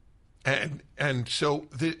 And so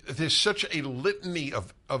there's such a litany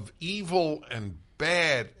of evil and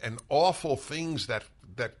bad and awful things that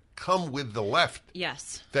come with the left.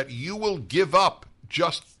 Yes. That you will give up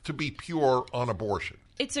just to be pure on abortion.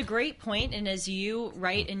 It's a great point, and as you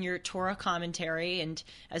write in your Torah commentary, and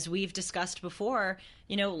as we've discussed before,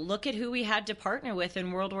 look at who we had to partner with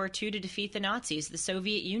in World War II to defeat the Nazis, the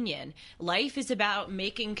Soviet Union. Life is about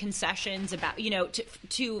making concessions, about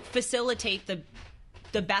to facilitate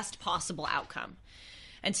the best possible outcome.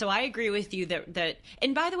 And so I agree with you that,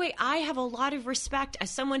 and by the way, I have a lot of respect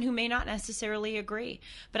as someone who may not necessarily agree,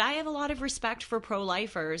 but I have a lot of respect for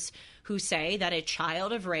pro-lifers who say that a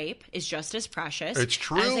child of rape is just as precious. It's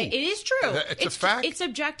true. It is true. It's a fact. It's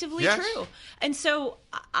objectively Yes. true. And so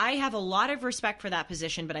I have a lot of respect for that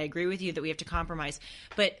position, but I agree with you that we have to compromise.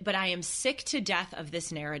 But I am sick to death of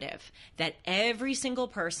this narrative that every single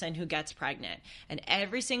person who gets pregnant and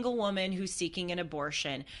every single woman who's seeking an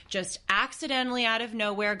abortion just accidentally out of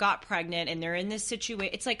nowhere got pregnant and they're in this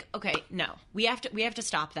situation. It's like, okay, no, we have to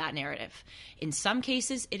stop that narrative. In some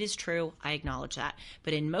cases, it is true. I acknowledge that.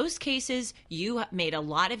 But in most cases, you made a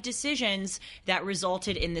lot of decisions that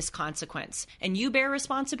resulted in this consequence, and you bear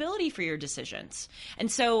responsibility for your decisions.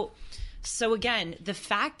 And so again, the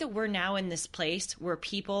fact that we're now in this place where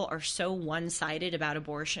people are so one-sided about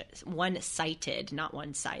abortion, one-sided, not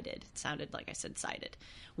one-sided. It sounded like I said sided.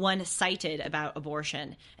 One-sided about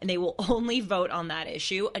abortion, and they will only vote on that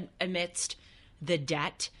issue amidst the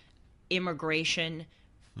debt, immigration,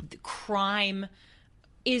 the crime,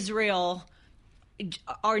 Israel,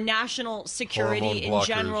 our national security in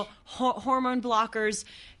general, hormone blockers,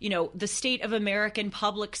 the state of American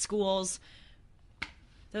public schools.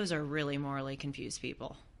 Those are really morally confused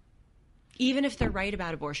people. Even if they're right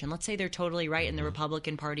about abortion, let's say they're totally right and the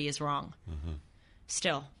Republican Party is wrong.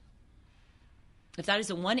 Still, if that is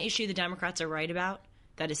the one issue the Democrats are right about,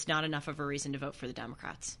 that is not enough of a reason to vote for the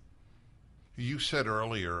Democrats. You said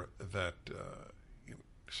earlier that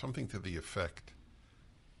something to the effect,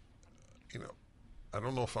 I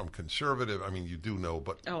don't know if I'm conservative. I mean, you do know,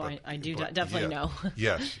 but... I do definitely know.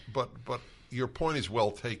 Yes, but your point is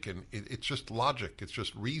well taken. It's just logic. It's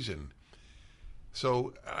just reason.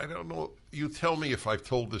 So I don't know. You tell me if I've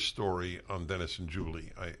told this story on Dennis and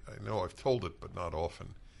Julie. I know I've told it, but not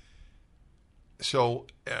often. So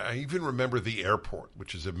I even remember the airport,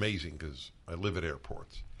 which is amazing because I live at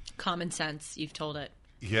airports. Common sense. You've told it.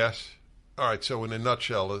 Yes. All right. So in a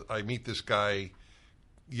nutshell, I meet this guy,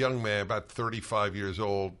 young man, about 35 years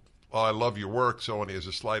old. Oh, I love your work. So, and he has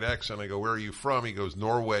a slight accent. I go, where are you from? He goes,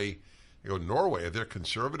 Norway. I go, Norway? Are there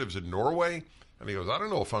conservatives in Norway? And he goes, I don't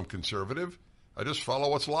know if I'm conservative. I just follow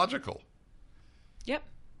what's logical. Yep.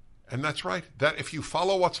 And that's right. That if you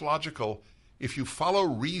follow what's logical, if you follow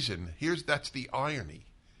reason, that's the irony.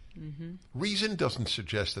 Reason doesn't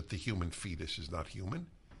suggest that the human fetus is not human.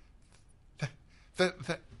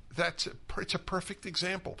 It's a perfect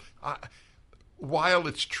example. While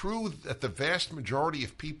it's true that the vast majority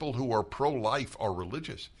of people who are pro-life are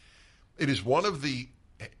religious, it is one of the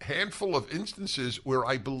handful of instances where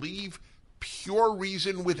I believe pure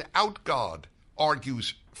reason without God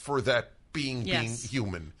argues for that being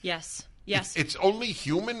human. Yes. It's only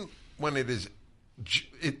human when it is,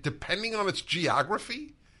 depending on its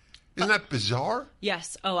geography. Isn't that bizarre?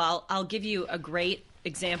 Yes. Oh, I'll give you a great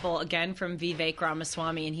example again from Vivek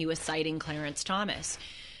Ramaswamy, and he was citing Clarence Thomas,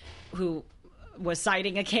 who was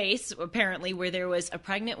citing a case apparently where there was a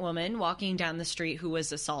pregnant woman walking down the street who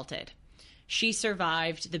was assaulted. She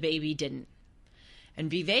survived, the baby didn't. And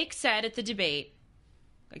Vivek said at the debate,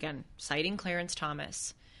 again, citing Clarence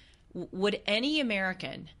Thomas, would any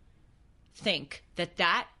American think that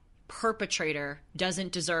that perpetrator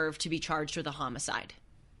doesn't deserve to be charged with a homicide?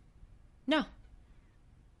 No.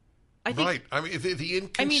 Right. I mean, the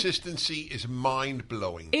inconsistency is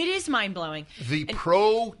mind-blowing. It is mind-blowing. The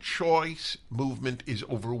pro-choice movement is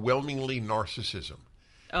overwhelmingly narcissism.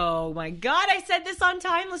 Oh, my God. I said this on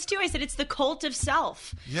Timeless, too. I said it's the cult of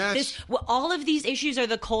self. Yes. All of these issues are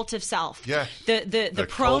the cult of self. Yes. The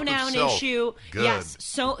pronoun issue. Good. Yes.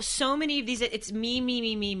 So many of these, it's me, me,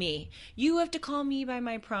 me, me, me. You have to call me by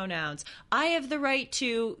my pronouns. I have the right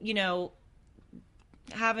to,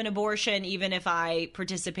 have an abortion even if I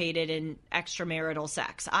participated in extramarital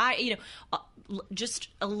sex. Just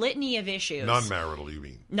a litany of issues. Non-marital, you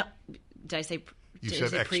mean? No. Did I say... You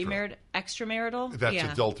said extramarital? That's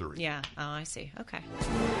adultery. Yeah. Oh, I see. Okay.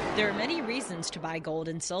 There are many reasons to buy gold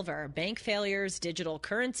and silver. Bank failures, digital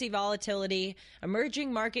currency volatility,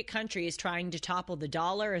 emerging market countries trying to topple the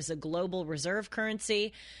dollar as a global reserve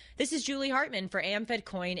currency. This is Julie Hartman for AmFed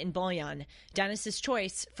Coin and Bullion, Dennis's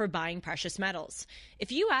choice for buying precious metals.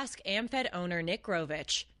 If you ask AmFed owner Nick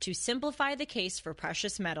Grovich to simplify the case for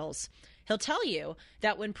precious metals, he'll tell you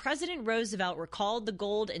that when President Roosevelt recalled the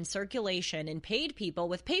gold in circulation and paid people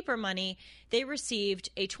with paper money, they received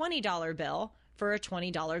a $20 bill for a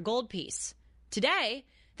 $20 gold piece. Today,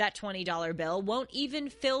 that $20 bill won't even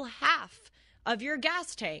fill half of your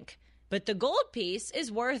gas tank, but the gold piece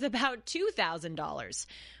is worth about $2,000.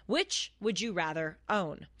 Which would you rather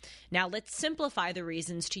own? Now, let's simplify the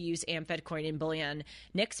reasons to use AmFed coin and bullion.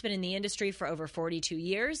 Nick's been in the industry for over 42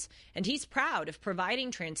 years, and he's proud of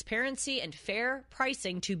providing transparency and fair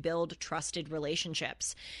pricing to build trusted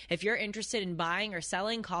relationships. If you're interested in buying or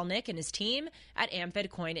selling, call Nick and his team at AmFed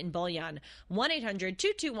coin and bullion.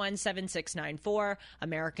 1-800-221-7694,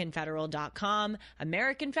 AmericanFederal.com,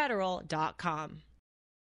 AmericanFederal.com.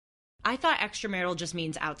 I thought extramarital just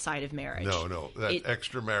means outside of marriage. No. That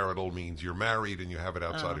extramarital means you're married and you have it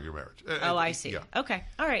outside of your marriage. I see. Yeah. Okay.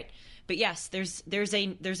 All right. But yes, there's a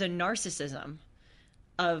narcissism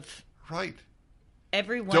of right.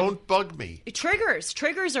 Everyone. Don't bug me. Triggers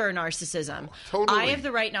are a narcissism. Totally. I have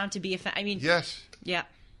the right not to be offended. I mean, yes. Yeah.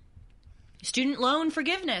 Student loan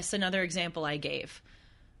forgiveness, another example I gave.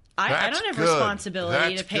 I don't have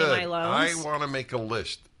responsibility to pay my loans. I want to make a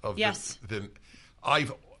list of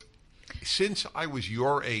since I was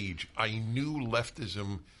your age, I knew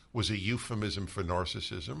leftism was a euphemism for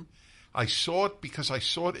narcissism. I saw it because I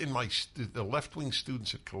saw it in the left-wing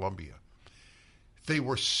students at Columbia. They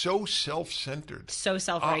were so self-centered. So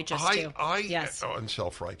self-righteous, too. Yes. And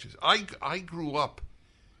self-righteous. I grew up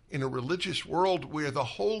in a religious world where the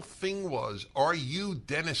whole thing was, are you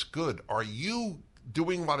Dennis Good? Are you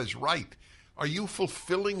doing what is right? Are you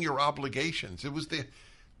fulfilling your obligations? It was the...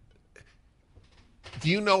 Do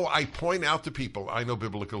you know, I point out to people, I know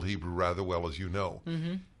biblical Hebrew rather well, as you know.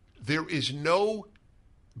 Mm-hmm. There is no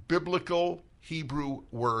biblical Hebrew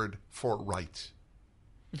word for rights.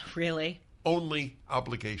 Really? Only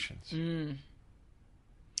obligations. Mm.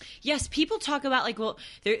 Yes, people talk about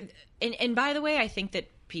and by the way, I think that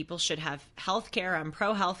people should have health care. I'm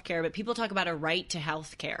pro-health care, but people talk about a right to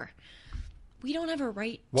health care. We don't have a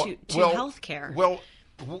right to health care.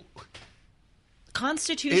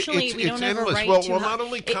 Constitutionally, we don't have a right to... Well, not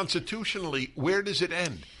only constitutionally, where does it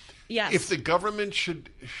end? Yes. If the government should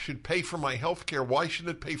pay for my health care, why should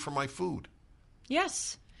it pay for my food?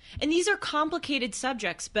 Yes. And these are complicated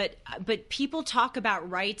subjects, but people talk about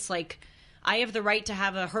rights like, I have the right to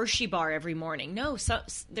have a Hershey bar every morning. No,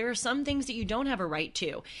 there are some things that you don't have a right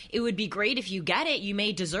to. It would be great if you get it. You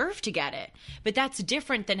may deserve to get it. But that's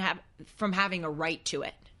different than from having a right to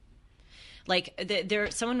it. Like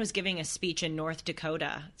someone was giving a speech in North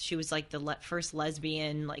Dakota. She was like the first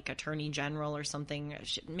lesbian, like attorney general or something.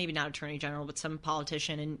 Maybe not attorney general, but some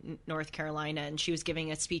politician in North Carolina. And she was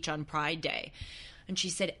giving a speech on Pride Day. And she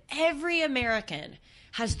said, every American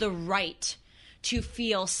has the right to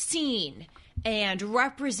feel seen and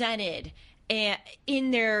represented in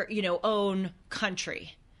their, own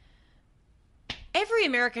country. Every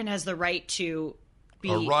American has the right to be...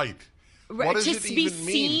 A right. What does it be even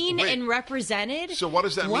seen mean? and represented. So what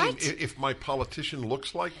does that mean? If my politician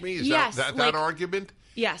looks like me? Is that argument?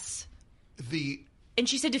 Yes. And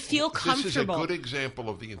she said to feel comfortable. This is a good example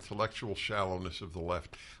of the intellectual shallowness of the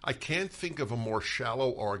left. I can't think of a more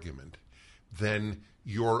shallow argument than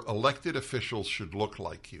your elected officials should look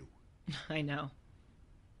like you. I know.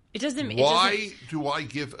 It doesn't. Why do I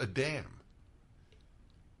give a damn?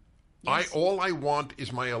 Yes. All I want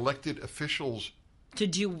is my elected officials to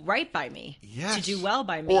do right by me. Yes. To do well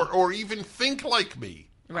by me. Or even think like me.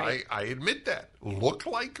 Right. I admit that. Look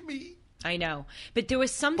like me. I know. But there was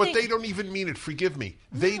something... But they don't even mean it. Forgive me.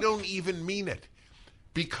 No. They don't even mean it.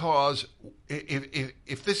 Because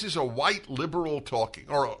if this is a white liberal talking,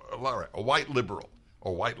 or a white liberal,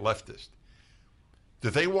 or white leftist, do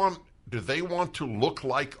they want to look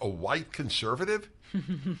like a white conservative?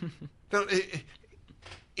 No,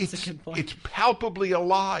 That's a good point. It's palpably a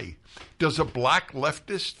lie. Does a black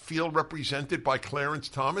leftist feel represented by Clarence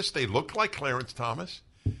Thomas? They look like Clarence Thomas,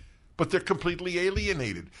 but they're completely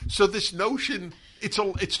alienated. So this notion,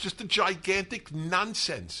 it's just a gigantic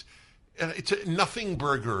nonsense. It's a nothing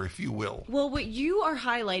burger, if you will. Well, what you are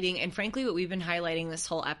highlighting, and frankly what we've been highlighting this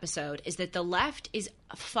whole episode, is that the left is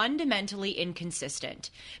fundamentally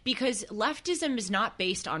inconsistent because leftism is not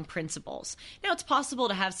based on principles. Now, it's possible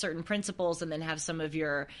to have certain principles and then have some of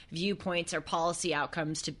your viewpoints or policy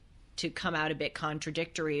outcomes to come out a bit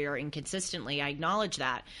contradictory or inconsistently. I acknowledge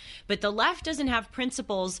that. But the left doesn't have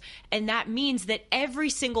principles, and that means that every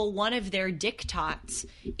single one of their diktats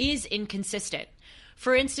is inconsistent.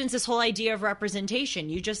 For instance, this whole idea of representation,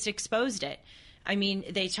 you just exposed it. I mean,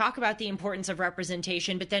 they talk about the importance of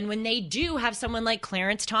representation, but then when they do have someone like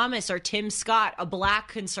Clarence Thomas or Tim Scott, a black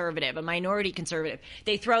conservative, a minority conservative,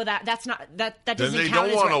 they throw that doesn't count as right. Then they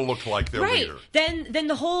don't want to look like their leader. Then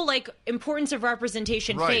the whole importance of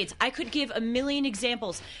representation fades. I could give a million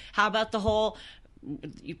examples. How about the whole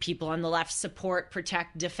people on the left support,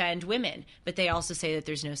 protect, defend women, but they also say that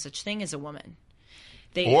there's no such thing as a woman.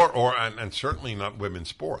 And certainly not women's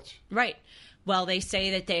sports. Right. Well, they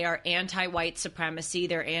say that they are anti-white supremacy,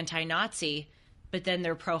 they're anti-Nazi, but then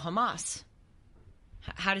they're pro-Hamas.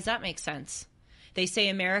 How does that make sense? They say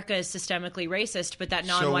America is systemically racist, but that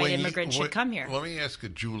non-white immigrant should come here. Let me ask a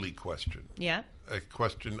Julie question. Yeah? A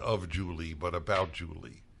question of Julie, but about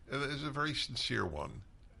Julie. It's a very sincere one.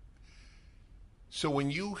 So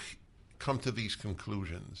when you come to these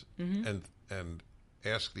conclusions and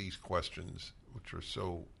ask these questions, which are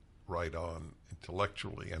so right on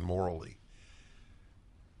intellectually and morally,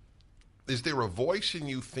 is there a voice in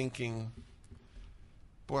you thinking,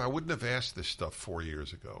 boy, I wouldn't have asked this stuff 4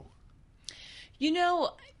 years ago? You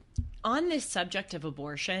know, on this subject of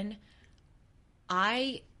abortion,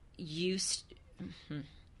 I used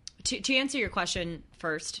to answer your question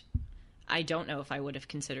first. I don't know if I would have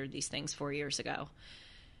considered these things 4 years ago.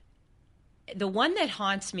 The one that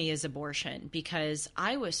haunts me is abortion, because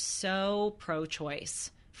I was so pro-choice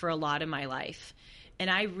for a lot of my life. And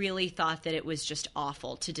I really thought that it was just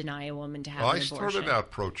awful to deny a woman to have an abortion. I started out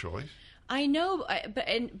pro-choice. I know,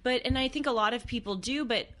 but I think a lot of people do,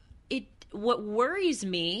 but what worries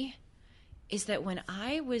me is that when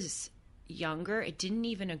I was younger, it didn't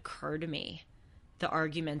even occur to me the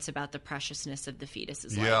arguments about the preciousness of the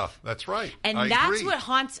fetus's life. Yeah, that's right. And that's agree. What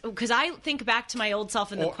haunts, because I think back to my old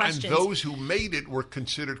self and the questions. And those who made it were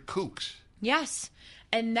considered kooks. Yes.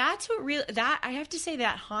 And that's what really, that I have to say,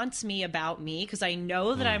 that haunts me about me, because I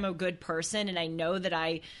know that I'm a good person, and I know that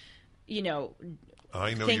I know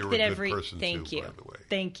think you're that a good person thank too, you. by the way.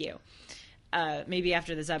 Thank you. Maybe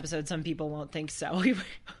after this episode, some people won't think so.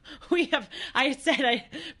 I said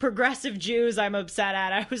progressive Jews I'm upset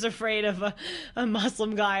at. I was afraid of a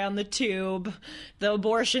Muslim guy on the tube. The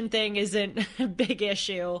abortion thing isn't a big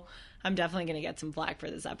issue. I'm definitely going to get some flack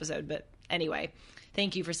for this episode. But anyway,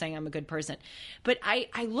 thank you for saying I'm a good person. But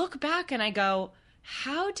I look back and I go,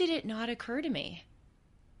 how did it not occur to me?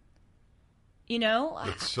 You know?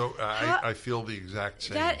 It's so, I feel the exact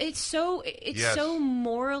same. It's so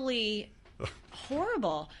morally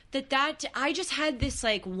horrible that I just had this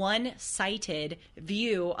like one-sided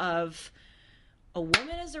view of a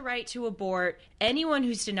woman has a right to abort. Anyone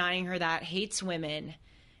who's denying her that hates women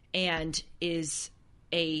and is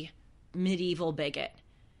a medieval bigot.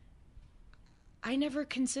 I never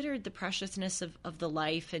considered the preciousness of the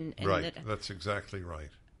life and right. That's exactly right.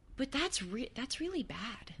 But that's really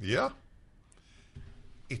bad. Yeah.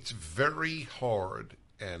 It's very hard,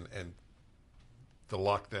 and the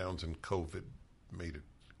lockdowns and COVID made it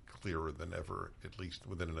clearer than ever, at least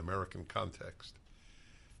within an American context.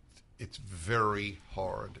 It's very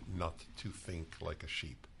hard not to think like a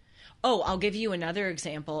sheep. Oh, I'll give you another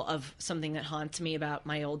example of something that haunts me about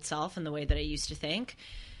my old self and the way that I used to think.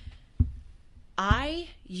 I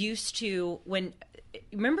used to,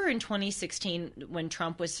 remember in 2016 when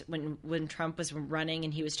Trump was running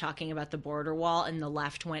and he was talking about the border wall and the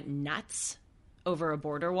left went nuts over a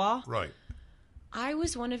border wall? Right. I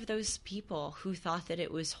was one of those people who thought that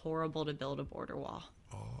it was horrible to build a border wall.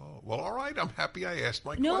 Oh, well, all right. I'm happy I asked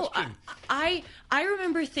my question. No, I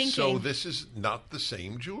remember thinking... So this is not the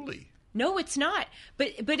same Julie. No, it's not.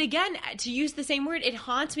 But again, to use the same word, it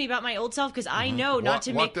haunts me about my old self because I know not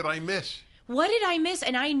to make... What did I miss? What did I miss?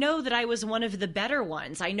 And I know that I was one of the better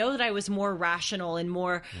ones. I know that I was more rational and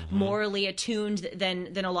more morally attuned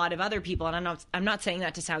than a lot of other people. And I'm not saying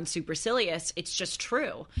that to sound supercilious. It's just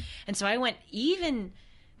true. And so I went, even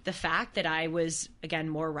the fact that I was, again,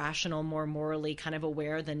 more rational, more morally kind of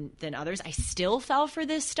aware than others, I still fell for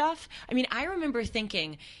this stuff. I mean, I remember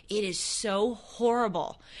thinking, it is so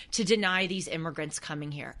horrible to deny these immigrants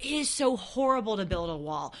coming here. It is so horrible to build a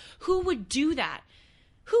wall. Who would do that?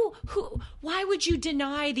 Why would you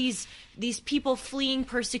deny these people fleeing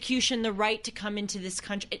persecution the right to come into this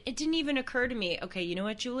country? It didn't even occur to me. Okay, you know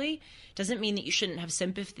what, Julie? Doesn't mean that you shouldn't have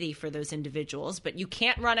sympathy for those individuals, but you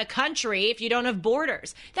can't run a country if you don't have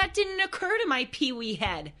borders. That didn't occur to my peewee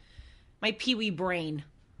head, my peewee brain.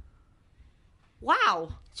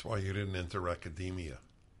 Wow. That's why you didn't enter academia.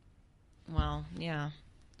 Well, yeah,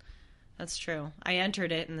 that's true. I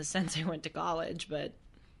entered it in the sense I went to college, but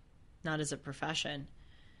not as a profession.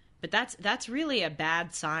 But that's really a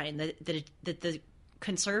bad sign that the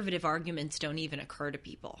conservative arguments don't even occur to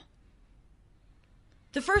people.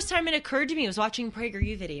 The first time it occurred to me was watching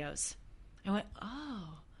PragerU videos. I went,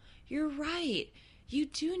 oh, you're right. You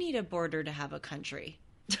do need a border to have a country.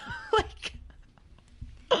 Like,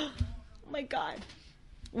 oh my God.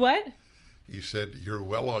 What? You said you're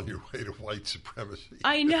well on your way to white supremacy.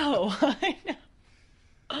 I know. I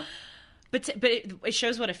know. But it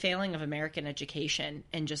shows what a failing of American education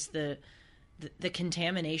and just the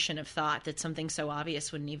contamination of thought that something so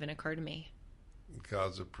obvious wouldn't even occur to me.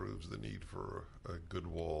 Gaza proves the need for a good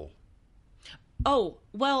wall. Oh,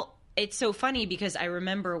 well, it's so funny because I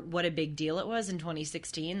remember what a big deal it was in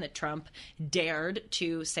 2016 that Trump dared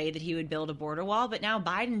to say that he would build a border wall, but now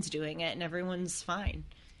Biden's doing it and everyone's fine.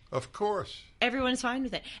 Of course. Everyone's fine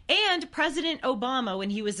with it. And President Obama, when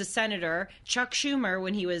he was a senator, Chuck Schumer,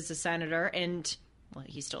 when he was a senator, and, well,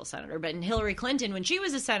 he's still a senator, but and Hillary Clinton, when she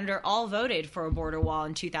was a senator, all voted for a border wall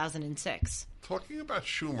in 2006. Talking about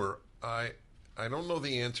Schumer, I don't know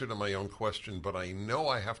the answer to my own question, but I know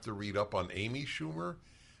I have to read up on Amy Schumer.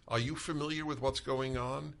 Are you familiar with what's going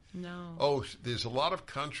on? No. Oh, there's a lot of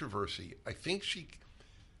controversy. I think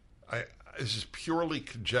this is purely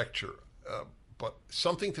conjecture, but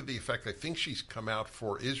something to the effect, I think she's come out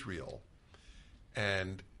for Israel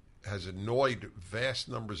and has annoyed vast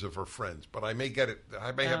numbers of her friends. But I may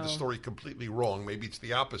have the story completely wrong. Maybe it's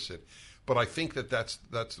the opposite. But I think that's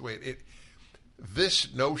the way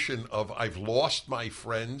this notion of I've lost my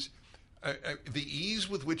friends, the ease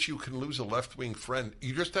with which you can lose a left-wing friend,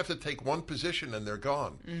 you just have to take one position and they're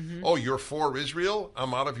gone. Mm-hmm. Oh, you're for Israel?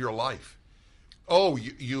 I'm out of your life. Oh,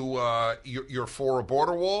 you're for a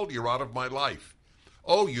border wall? You're out of my life.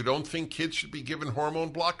 Oh, you don't think kids should be given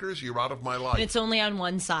hormone blockers? You're out of my life. And it's only on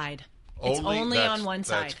one side. It's only on one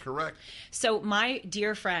side. That's correct. So my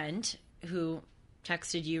dear friend who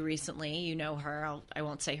texted you recently, you know her, I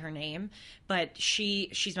won't say her name, but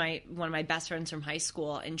she's one of my best friends from high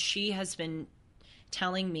school, and she has been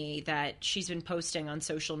telling me that she's been posting on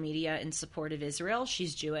social media in support of Israel.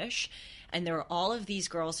 She's Jewish, and there are all of these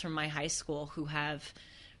girls from my high school who have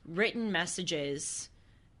written messages,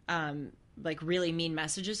 like really mean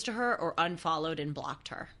messages to her, or unfollowed and blocked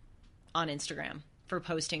her on Instagram for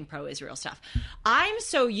posting pro-Israel stuff. I'm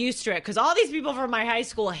so used to it because all these people from my high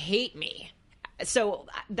school hate me.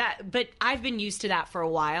 But I've been used to that for a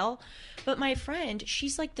while. But my friend,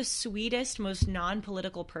 she's like the sweetest, most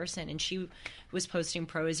non-political person, and she was posting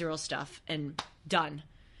pro-Israel stuff, and done.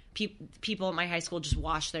 People at my high school just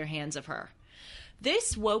washed their hands of her.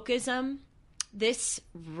 This wokeism, this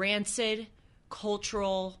rancid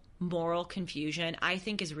cultural moral confusion, I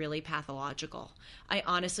think is really pathological. I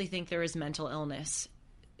honestly think there is mental illness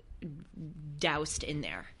doused in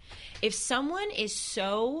there. If someone is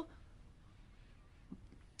so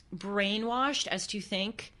brainwashed as to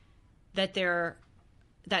think that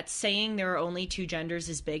saying there are only two genders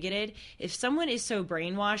is bigoted, if someone is so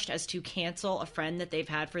brainwashed as to cancel a friend that they've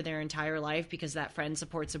had for their entire life because that friend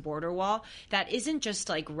supports a border wall, that isn't just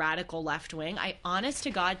like radical left wing. I honest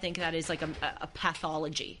to God think that is like a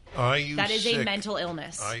pathology. That is sick. A mental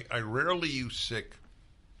illness. I rarely use sick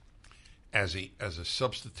as a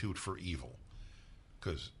substitute for evil,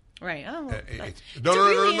 because right. Oh,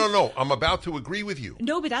 no. I'm about to agree with you.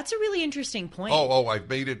 No, but that's a really interesting point. I've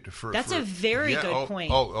made it for. That's a very good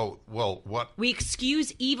point. Well, what? We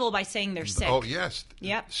excuse evil by saying they're sick. Oh, yes.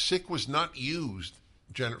 Yep. Sick was not used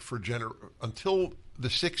until the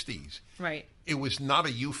 60s. Right. It was not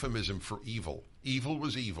a euphemism for evil. Evil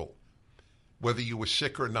was evil. Whether you were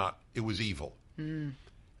sick or not, it was evil. Mm.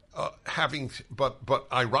 But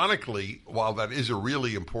ironically, while that is a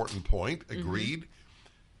really important point, agreed. Mm-hmm.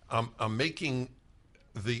 I'm making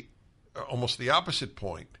almost the opposite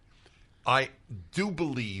point. I do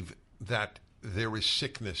believe that there is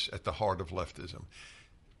sickness at the heart of leftism.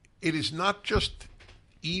 It is not just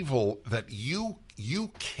evil that you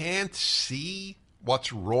can't see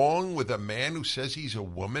what's wrong with a man who says he's a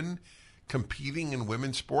woman competing in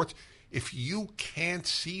women's sports. If you can't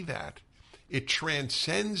see that, it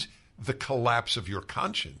transcends the collapse of your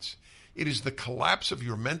conscience. It is the collapse of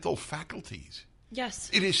your mental faculties. Yes.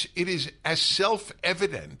 It is as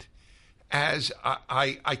self-evident as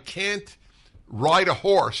I can't ride a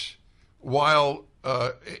horse while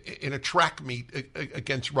in a track meet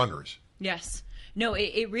against runners. Yes. No,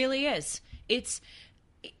 it really is. It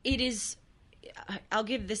is. I'll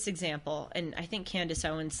give this example, and I think Candace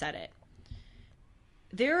Owens said it.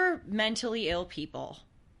 There are mentally ill people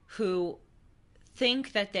who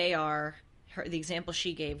think that they are, the example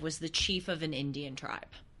she gave was the chief of an Indian tribe,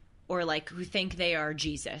 or like who think they are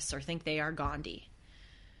Jesus or think they are Gandhi.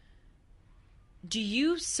 Do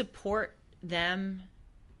you support them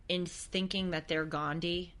in thinking that they're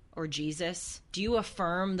Gandhi or Jesus? Do you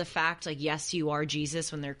affirm the fact, like, yes, you are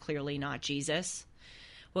Jesus when they're clearly not Jesus?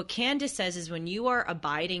 What Candace says is when you are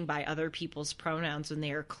abiding by other people's pronouns when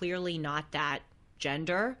they are clearly not that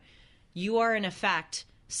gender, you are in effect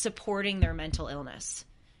supporting their mental illness.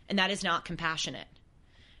 And that is not compassionate.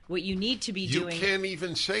 What you need to be doing... You can't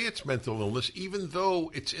even say it's mental illness, even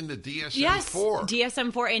though it's in the DSM-4. Yes,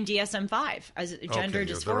 DSM-4 and DSM-5 as gender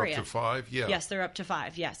dysphoria. They're up to 5, yeah. Yes, they're up to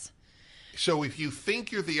 5, yes. So if you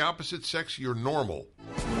think you're the opposite sex, you're normal.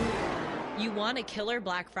 You want a killer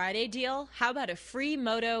Black Friday deal? How about a free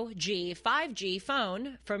Moto G 5G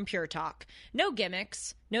phone from Pure Talk? No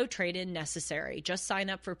gimmicks, no trade-in necessary. Just sign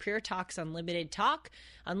up for Pure Talk's unlimited talk,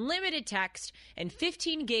 unlimited text, and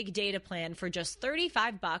 15 gig data plan for just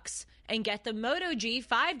 $35 and get the Moto G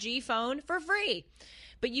 5G phone for free.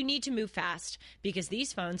 But you need to move fast because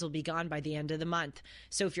these phones will be gone by the end of the month.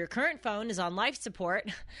 So if your current phone is on life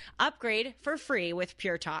support, upgrade for free with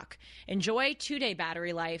Pure Talk. Enjoy 2-day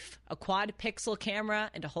battery life, a quad pixel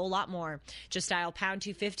camera, and a whole lot more. Just dial pound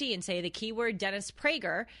 250 and say the keyword Dennis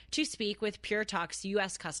Prager to speak with Pure Talk's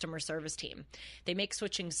U.S. customer service team. They make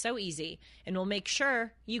switching so easy and will make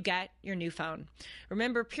sure you get your new phone.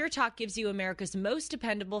 Remember, Pure Talk gives you America's most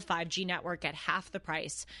dependable 5G network at half the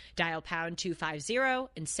price. Dial pound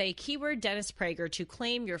 250 and say keyword Dennis Prager to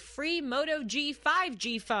claim your free Moto G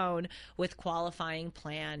 5G phone with qualifying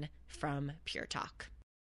plan from Pure Talk.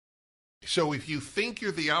 So if you think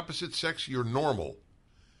you're the opposite sex, you're normal.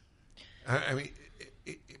 I mean,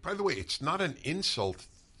 by the way, it's not an insult.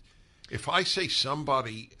 If I say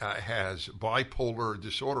somebody has bipolar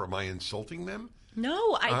disorder, am I insulting them?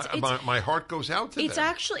 No, my heart goes out to them. It's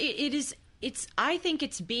actually, it is. I think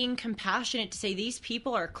it's being compassionate to say these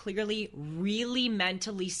people are clearly really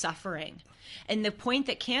mentally suffering. And the point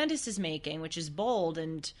that Candace is making, which is bold,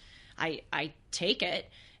 and I take it,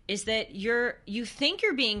 is that you think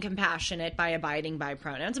you're being compassionate by abiding by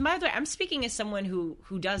pronouns. And by the way, I'm speaking as someone who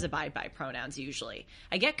does abide by pronouns usually.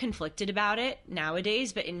 I get conflicted about it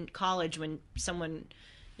nowadays, but in college when someone,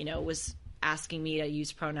 was asking me to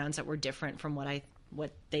use pronouns that were different from what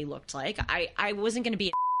they looked like, I wasn't going to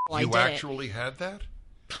be You actually had that?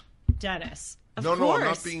 Dennis, of course. No, I'm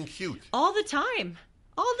not being cute. All the time.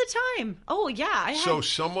 Oh, yeah. So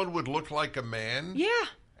someone would look like a man? Yeah.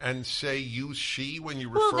 And say use she when you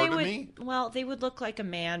refer to me? Well, they would look like a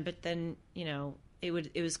man, but then, they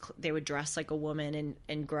would dress like a woman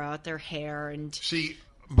and grow out their hair. And see,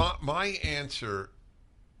 my answer,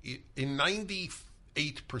 in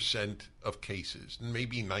 98% of cases,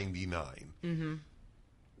 maybe 99%,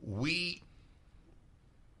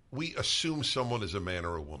 we assume someone is a man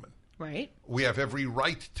or a woman. Right. We have every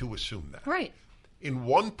right to assume that. Right. In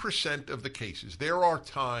 1% of the cases, there are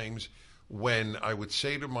times when I would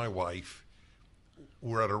say to my wife,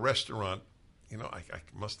 we're at a restaurant, I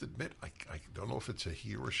must admit, I don't know if it's a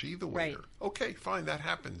he or she, the waiter. Right. Okay, fine, that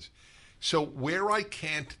happens. So where I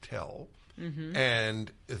can't tell,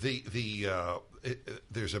 and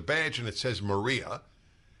there's a badge and it says Maria,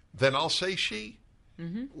 then I'll say she.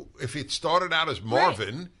 If it started out as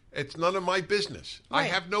Marvin, it's none of my business. Right. I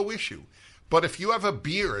have no issue. But if you have a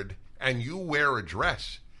beard and you wear a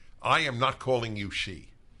dress, I am not calling you she.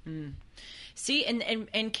 See,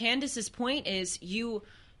 and Candace's point is you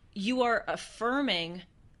are affirming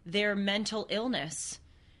their mental illness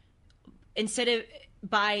instead of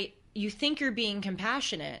you think you're being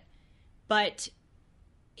compassionate, but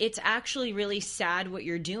it's actually really sad what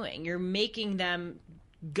you're doing. You're making them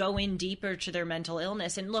go in deeper to their mental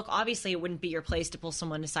illness. And look, obviously it wouldn't be your place to pull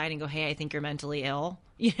someone aside and go, hey, I think you're mentally ill.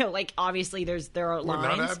 Obviously there are lines.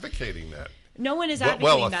 We're not advocating that. No one is advocating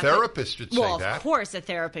that. Well, a therapist should say that. Well, of course a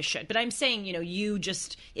therapist should. But I'm saying, you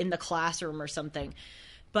just in the classroom or something.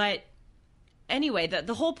 But anyway,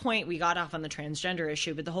 the whole point, we got off on the transgender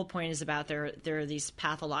issue, but the whole point is about there are these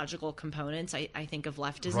pathological components, I think, of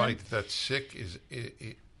leftism. Right, that sick is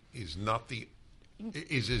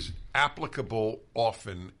as applicable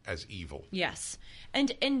often as evil. Yes.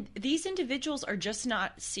 And these individuals are just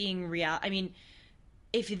not seeing reality. I mean,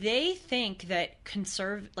 if they think that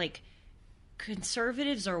conservatives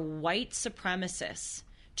are white supremacists,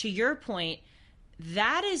 to your point,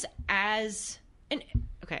 that is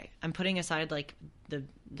I'm putting aside the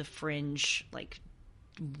fringe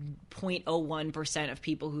 0.01% of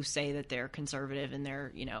people who say that they're conservative and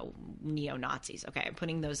they're neo-Nazis. Okay, I'm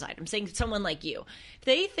putting those aside. I'm saying someone like you, if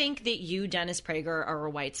they think that you, Dennis Prager, are a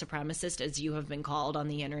white supremacist, as you have been called on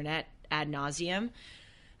the internet ad nauseum,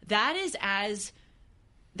 that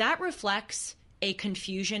reflects a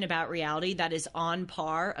confusion about reality that is on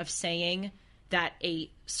par of saying that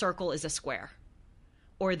a circle is a square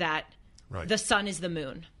or that the sun is the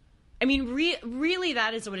moon. I mean, really,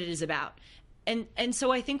 that is what it is about. And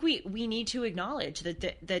so I think we need to acknowledge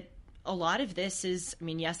that a lot of this is, I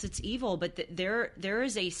mean, yes, it's evil, but there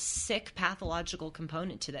is a sick pathological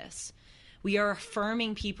component to this. We are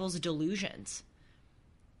affirming people's delusions.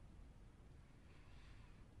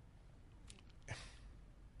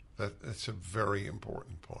 That's a very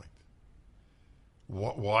important point.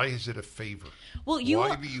 Why is it a favor? Well,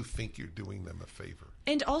 why do you think you're doing them a favor?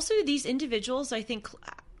 And also these individuals, I think,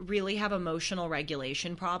 really have emotional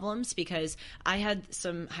regulation problems, because I had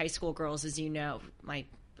some high school girls, as you know, my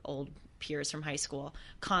old peers from high school,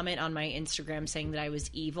 comment on my Instagram saying that I was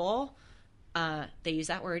evil. They use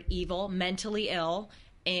that word, evil, mentally ill.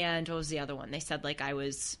 And what was the other one? They said like I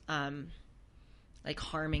was like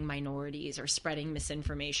harming minorities or spreading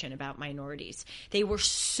misinformation about minorities. They were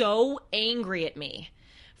so angry at me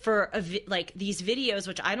for like these videos,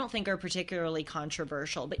 which I don't think are particularly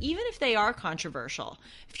controversial. But even if they are controversial,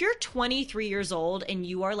 if you're 23 years old and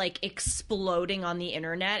you are like exploding on the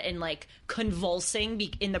internet and like convulsing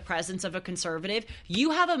in the presence of a conservative, you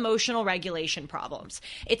have emotional regulation problems.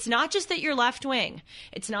 It's not just that you're left wing.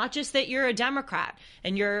 It's not just that you're a Democrat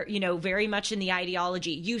and you're, you know, very much in the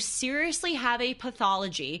ideology. You seriously have a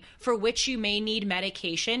pathology for which you may need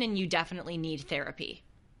medication, and you definitely need therapy.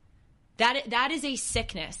 That is a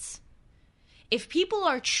sickness. If people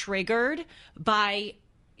are triggered by,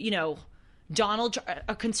 you know,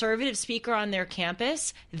 a conservative speaker on their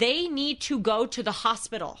campus, they need to go to the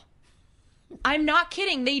hospital. I'm not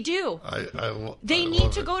kidding. They do. They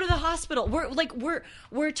need to go to the hospital.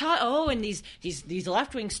 We're taught, oh, and these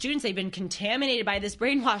left-wing students, they've been contaminated by this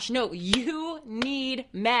brainwash. No, you need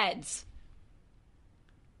meds.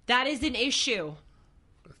 That is an issue.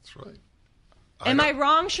 That's right. Am I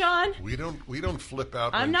wrong, Sean? We don't flip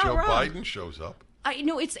out I'm when not Joe wrong. Biden shows up. I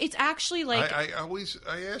know it's actually like I always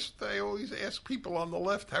ask people on the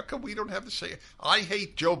left, how come we don't have to say I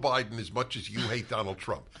hate Joe Biden as much as you hate Donald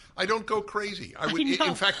Trump? I don't go crazy. I would,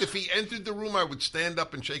 in fact, if he entered the room, I would stand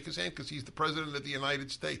up and shake his hand because he's the president of the United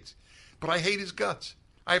States. But I hate his guts.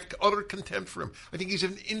 I have utter contempt for him. I think he's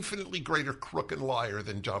an infinitely greater crook and liar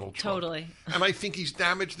than Donald Trump. Totally. And I think he's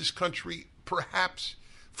damaged this country, perhaps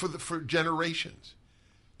for generations.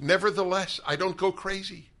 Nevertheless, I don't go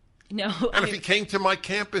crazy. No. And if he came to my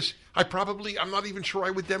campus, I'm not even sure I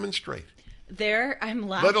would demonstrate. I'm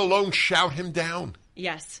laughing. Let alone shout him down.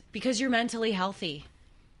 Yes, because you're mentally healthy.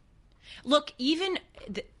 Look, even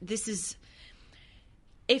this is,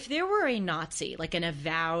 if there were a Nazi, like an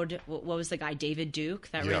avowed, what was the guy, David Duke,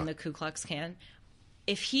 that ran the Ku Klux Klan?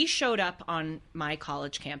 If he showed up on my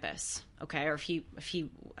college campus, okay, or if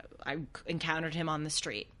I encountered him on the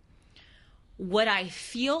street, would I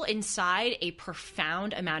feel inside a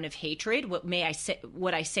profound amount of hatred?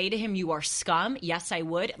 Would I say to him, "You are scum"? Yes, I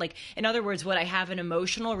would. Like, in other words, would I have an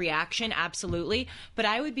emotional reaction? Absolutely. But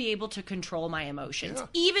I would be able to control my emotions,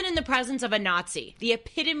 even in the presence of a Nazi, the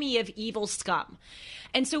epitome of evil scum.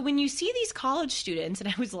 And so when you see these college students, and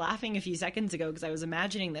I was laughing a few seconds ago because I was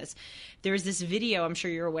imagining this, there's this video, I'm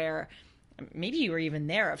sure you're aware, maybe you were even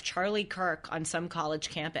there, of Charlie Kirk on some college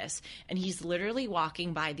campus. And he's literally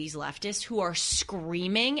walking by these leftists who are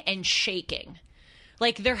screaming and shaking.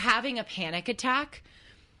 Like they're having a panic attack.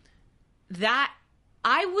 That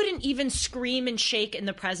I wouldn't even scream and shake in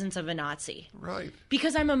the presence of a Nazi. Right.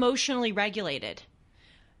 Because I'm emotionally regulated.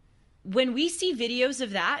 When we see videos of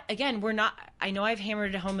that, again, I know I've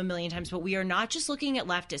hammered it home a million times, but we are not just looking at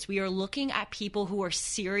leftists. We are looking at people who are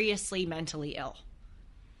seriously mentally ill.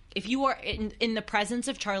 If you are in the presence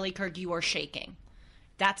of Charlie Kirk, you are shaking.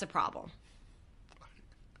 That's a problem.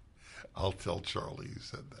 I'll tell Charlie you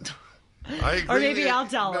said that. I agree. Or maybe I'll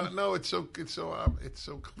tell him. No, it's so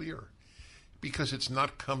clear, because it's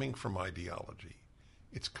not coming from ideology;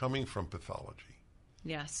 it's coming from pathology.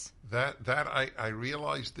 Yes. That I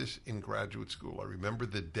realized this in graduate school. I remember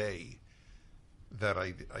the day that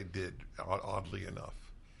I did. Oddly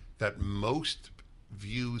enough, that most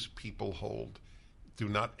views people hold do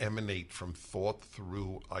not emanate from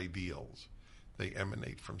thought-through ideals. They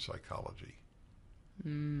emanate from psychology.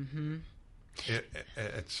 Mm-hmm.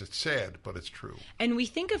 It's sad, but it's true. And we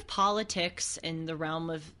think of politics in the realm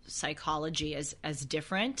of psychology as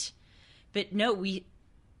different, but no,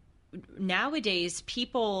 nowadays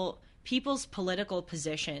people's political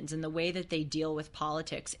positions and the way that they deal with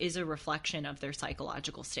politics is a reflection of their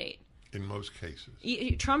psychological state. In most cases.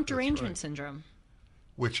 Trump derangement syndrome.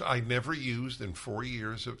 Which I never used in 4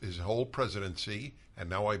 years of his whole presidency, and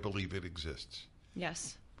now I believe it exists.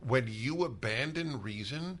 Yes. When you abandon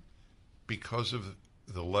reason because of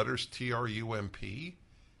the letters TRUMP,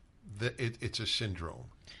 it's a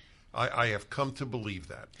syndrome. I have come to believe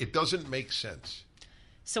that. It doesn't make sense.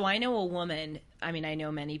 So I know a woman, I mean, I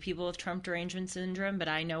know many people with Trump derangement syndrome, but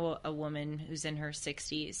I know a woman who's in her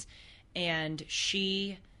 60s, and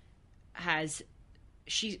she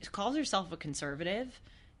calls herself a conservative,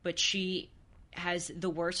 but she has the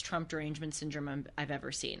worst Trump derangement syndrome I've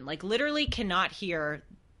ever seen. Like, literally cannot hear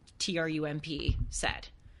TRUMP said.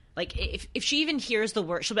 Like, if she even hears the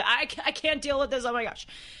word, she'll be, I can't deal with this, oh my gosh.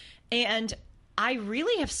 And I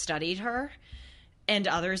really have studied her. and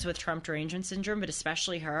others with Trump derangement syndrome, but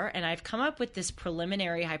especially her. And I've come up with this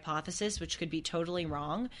preliminary hypothesis, which could be totally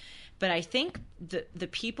wrong. But I think the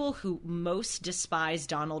people who most despise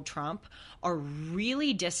Donald Trump are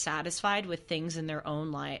really dissatisfied with things in their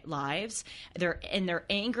own lives. They're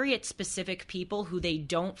angry at specific people who they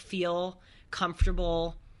don't feel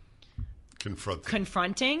comfortable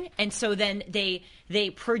confronting. And so then they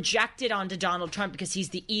project it onto Donald Trump because he's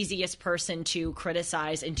the easiest person to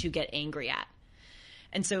criticize and to get angry at.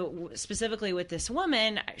 And so specifically with this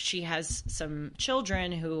woman, she has some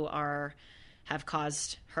children who have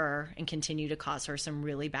caused her and continue to cause her some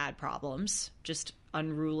really bad problems, just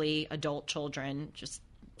unruly adult children.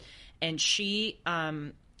 And she,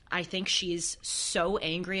 I think she's so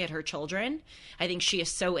angry at her children. I think she is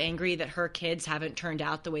so angry that her kids haven't turned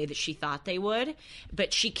out the way that she thought they would.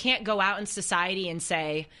 But she can't go out in society and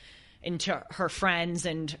say, into her friends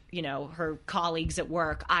and, her colleagues at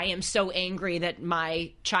work, I am so angry that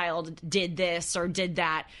my child did this or did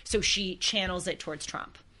that. So she channels it towards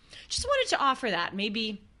Trump. Just wanted to offer that.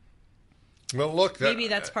 Maybe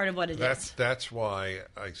that's part of what it is. That's why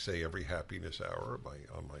I say every happiness hour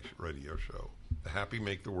on my radio show, the happy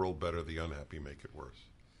make the world better, the unhappy make it worse.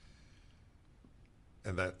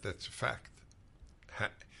 And that's a fact.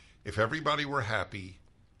 If everybody were happy,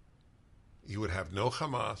 you would have no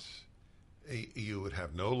Hamas, you would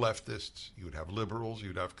have no leftists, you would have liberals,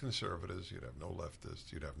 you'd have conservatives, you'd have no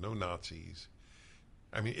leftists, you'd have no Nazis.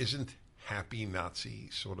 I mean, isn't happy Nazi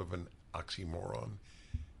sort of an oxymoron?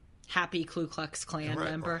 Happy Ku Klux Klan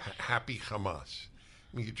member. Or happy Hamas.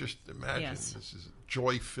 I mean, you just imagine This is a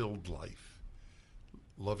joy-filled life,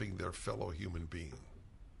 loving their fellow human being.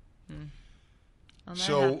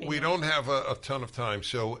 So we don't have a ton of time.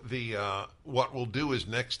 So what we'll do is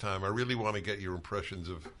next time, I really want to get your impressions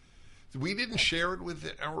of. We didn't share it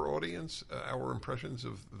with our audience, our impressions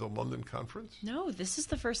of the London conference? No, this is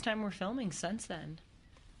the first time we're filming since then.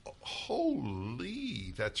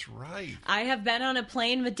 Holy, that's right. I have been on a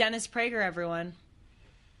plane with Dennis Prager, everyone.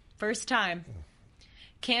 First time.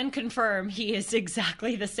 Can confirm he is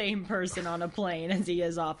exactly the same person on a plane as he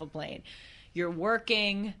is off a plane. You're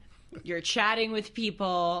working, you're chatting with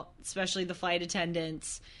people, especially the flight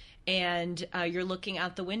attendants, and you're looking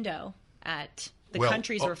out the window at the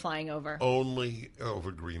countries we're flying over. Only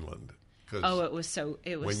over Greenland. It was so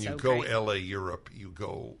when you go LA, Europe, you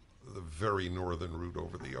go the very northern route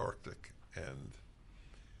over the Arctic, and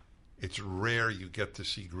it's rare you get to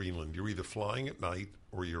see Greenland. You're either flying at night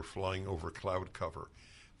or you're flying over cloud cover.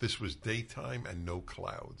 This was daytime and no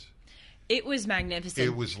clouds. It was magnificent.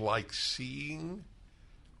 It was like seeing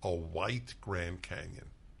a white Grand Canyon.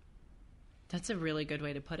 That's a really good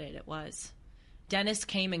way to put it. It was. Dennis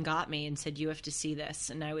came and got me and said, you have to see this.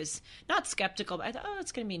 And I was not skeptical, but I thought,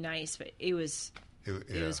 it's going to be nice. But it was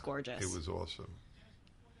gorgeous. It was awesome.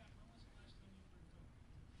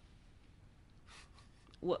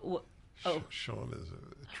 What? Sean is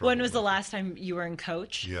when was the last time you were in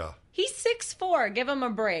coach? Yeah. He's 6'4". Give him a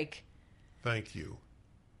break. Thank you.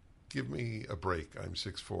 Give me a break. I'm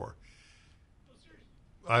 6'4".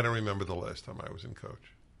 I don't remember the last time I was in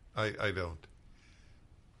coach. I don't.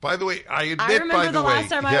 By the way, I admit, I remember the last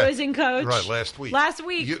time I was in coach. Right, last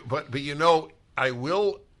week. But I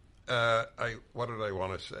will, what did I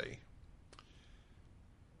want to say?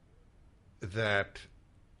 That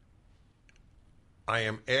I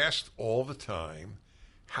am asked all the time,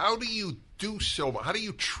 how do you do so much? How do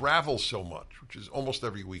you travel so much? Which is almost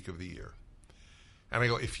every week of the year. And I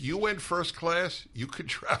go, if you went first class, you could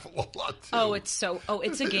travel a lot too.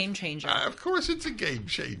 It's a game changer. Of course it's a game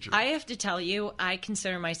changer. I have to tell you, I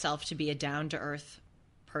consider myself to be a down-to-earth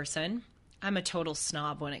person. I'm a total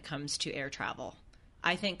snob when it comes to air travel.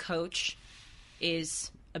 I think coach is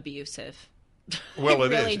abusive. Well,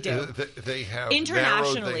 it really is. Do. They have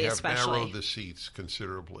internationally, especially narrowed the seats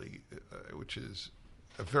considerably, which is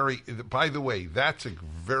a very. By the way, that's a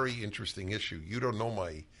very interesting issue. You don't know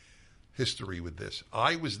my history with this.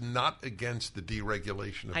 I was not against the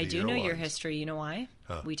deregulation of the airlines. I do know your history. You know why?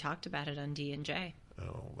 Huh? We talked about it on D&J.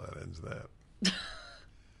 Oh, that ends that.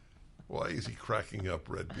 Why is he cracking up,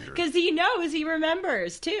 Redbeard? Because he knows, he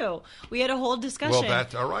remembers, too. We had a whole discussion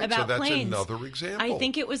all right. about so that's planes. Another example. I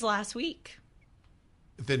think it was last week.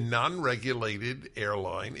 The non-regulated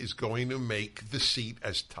airline is going to make the seat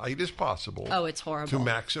as tight as possible. Oh, it's horrible. To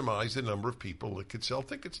maximize the number of people it could sell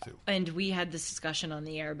tickets to. And we had this discussion on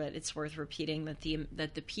the air, but it's worth repeating that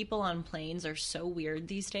the people on planes are so weird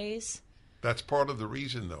these days. That's part of the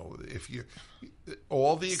reason, though.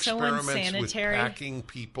 All the experiments with packing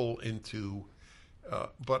people into,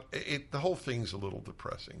 but the whole thing's a little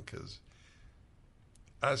depressing because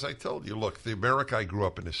As I told you, look, the America I grew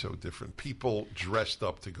up in is so different. People dressed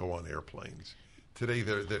up to go on airplanes. Today,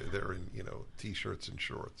 they're in T-shirts and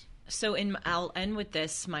shorts. So I'll end with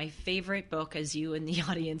this. My favorite book, as you and the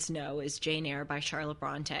audience know, is Jane Eyre by Charlotte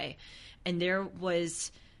Bronte. And there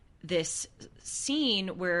was this scene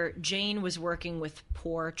where Jane was working with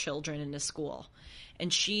poor children in a school,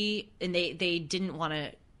 and they didn't want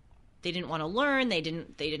to learn, they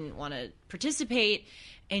didn't want to participate,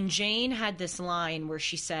 and Jane had this line where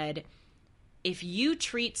she said, if you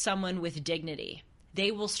treat someone with dignity,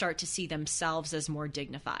 they will start to see themselves as more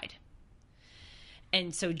dignified.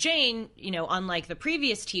 And so Jane, unlike the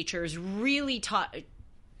previous teachers, really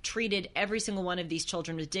treated every single one of these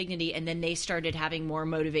children with dignity, and then they started having more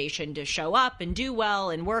motivation to show up and do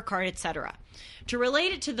well and work hard, etc. To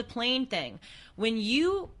relate it to the plane thing, when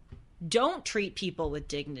you don't treat people with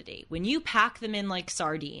dignity, when you pack them in like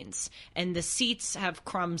sardines and the seats have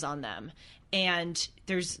crumbs on them and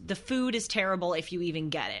the food is terrible if you even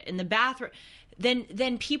get it, in the bathroom,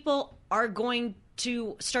 then people are going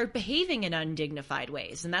to start behaving in undignified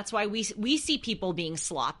ways. And that's why we see people being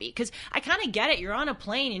sloppy. Because I kind of get it. You're on a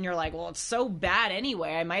plane and you're like, well, it's so bad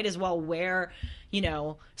anyway. I might as well wear,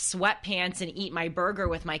 sweatpants and eat my burger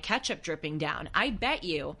with my ketchup dripping down. I bet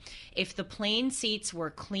you if the plane seats were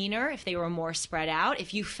cleaner, if they were more spread out,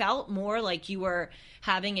 if you felt more like you were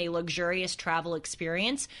having a luxurious travel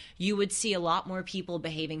experience, you would see a lot more people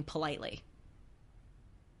behaving politely.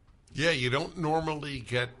 Yeah, you don't normally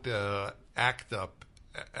get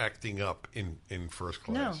acting up in first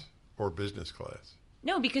class or business class.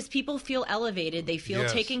 No, because people feel elevated, they feel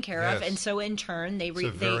taken care of, and so in turn they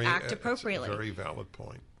act appropriately. It's a very valid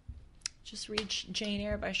point. Just read Jane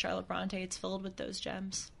Eyre by Charlotte Bronte. It's filled with those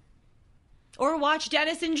gems. Or watch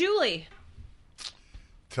Dennis and Julie.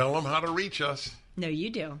 Tell them how to reach us. No, you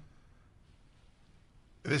do.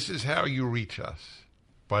 This is how you reach us.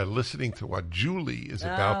 By listening to what Julie is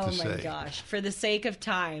about to say. Oh, my gosh. For the sake of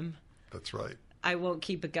time. That's right. I won't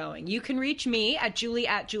keep it going. You can reach me at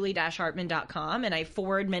julie@julie-hartman.com, and I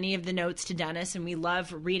forward many of the notes to Dennis, and we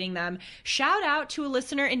love reading them. Shout out to a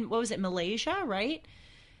listener in, Malaysia, right?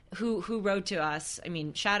 Who wrote to us. I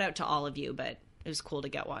mean, shout out to all of you, but it was cool to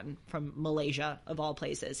get one from Malaysia, of all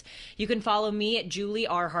places. You can follow me at Julie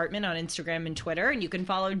R. Hartman on Instagram and Twitter, and you can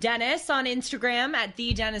follow Dennis on Instagram at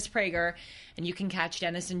 @TheDennisPrager, and you can catch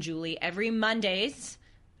Dennis and Julie every Monday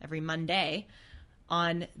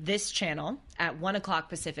on this channel at 1 o'clock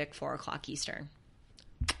Pacific, 4 o'clock Eastern.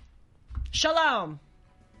 Shalom.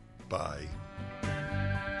 Bye.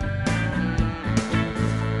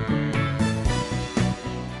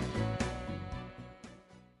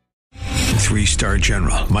 Three-star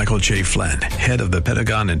General Michael J. Flynn, head of the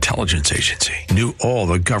Pentagon Intelligence Agency, knew all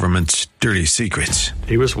the government's dirty secrets.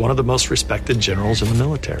 He was one of the most respected generals in the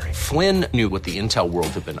military. Flynn knew what the intel world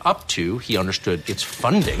had been up to. He understood its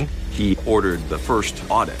funding. He ordered the first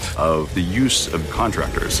audit of the use of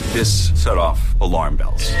contractors. This set off alarm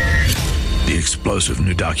bells. The explosive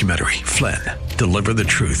new documentary, Flynn, Deliver the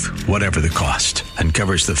Truth, Whatever the Cost,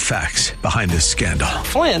 uncovers the facts behind this scandal.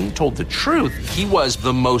 Flynn told the truth. He was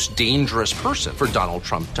the most dangerous person for Donald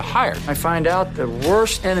Trump to hire. I find out the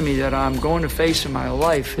worst enemy that I'm going to face in my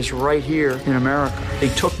life is right here in America. They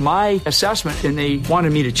took my assessment and they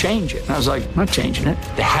wanted me to change it. And I was like, I'm not changing it.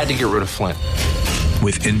 They had to get rid of Flynn.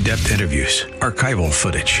 With in-depth interviews, archival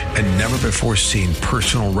footage, and never-before-seen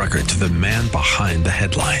personal records of the man behind the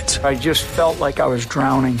headlines. I just felt like I was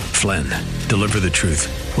drowning. Flynn, Deliver the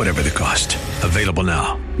Truth, Whatever the Cost. Available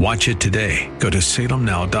now. Watch it today. Go to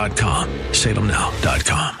salemnow.com.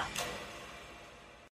 salemnow.com.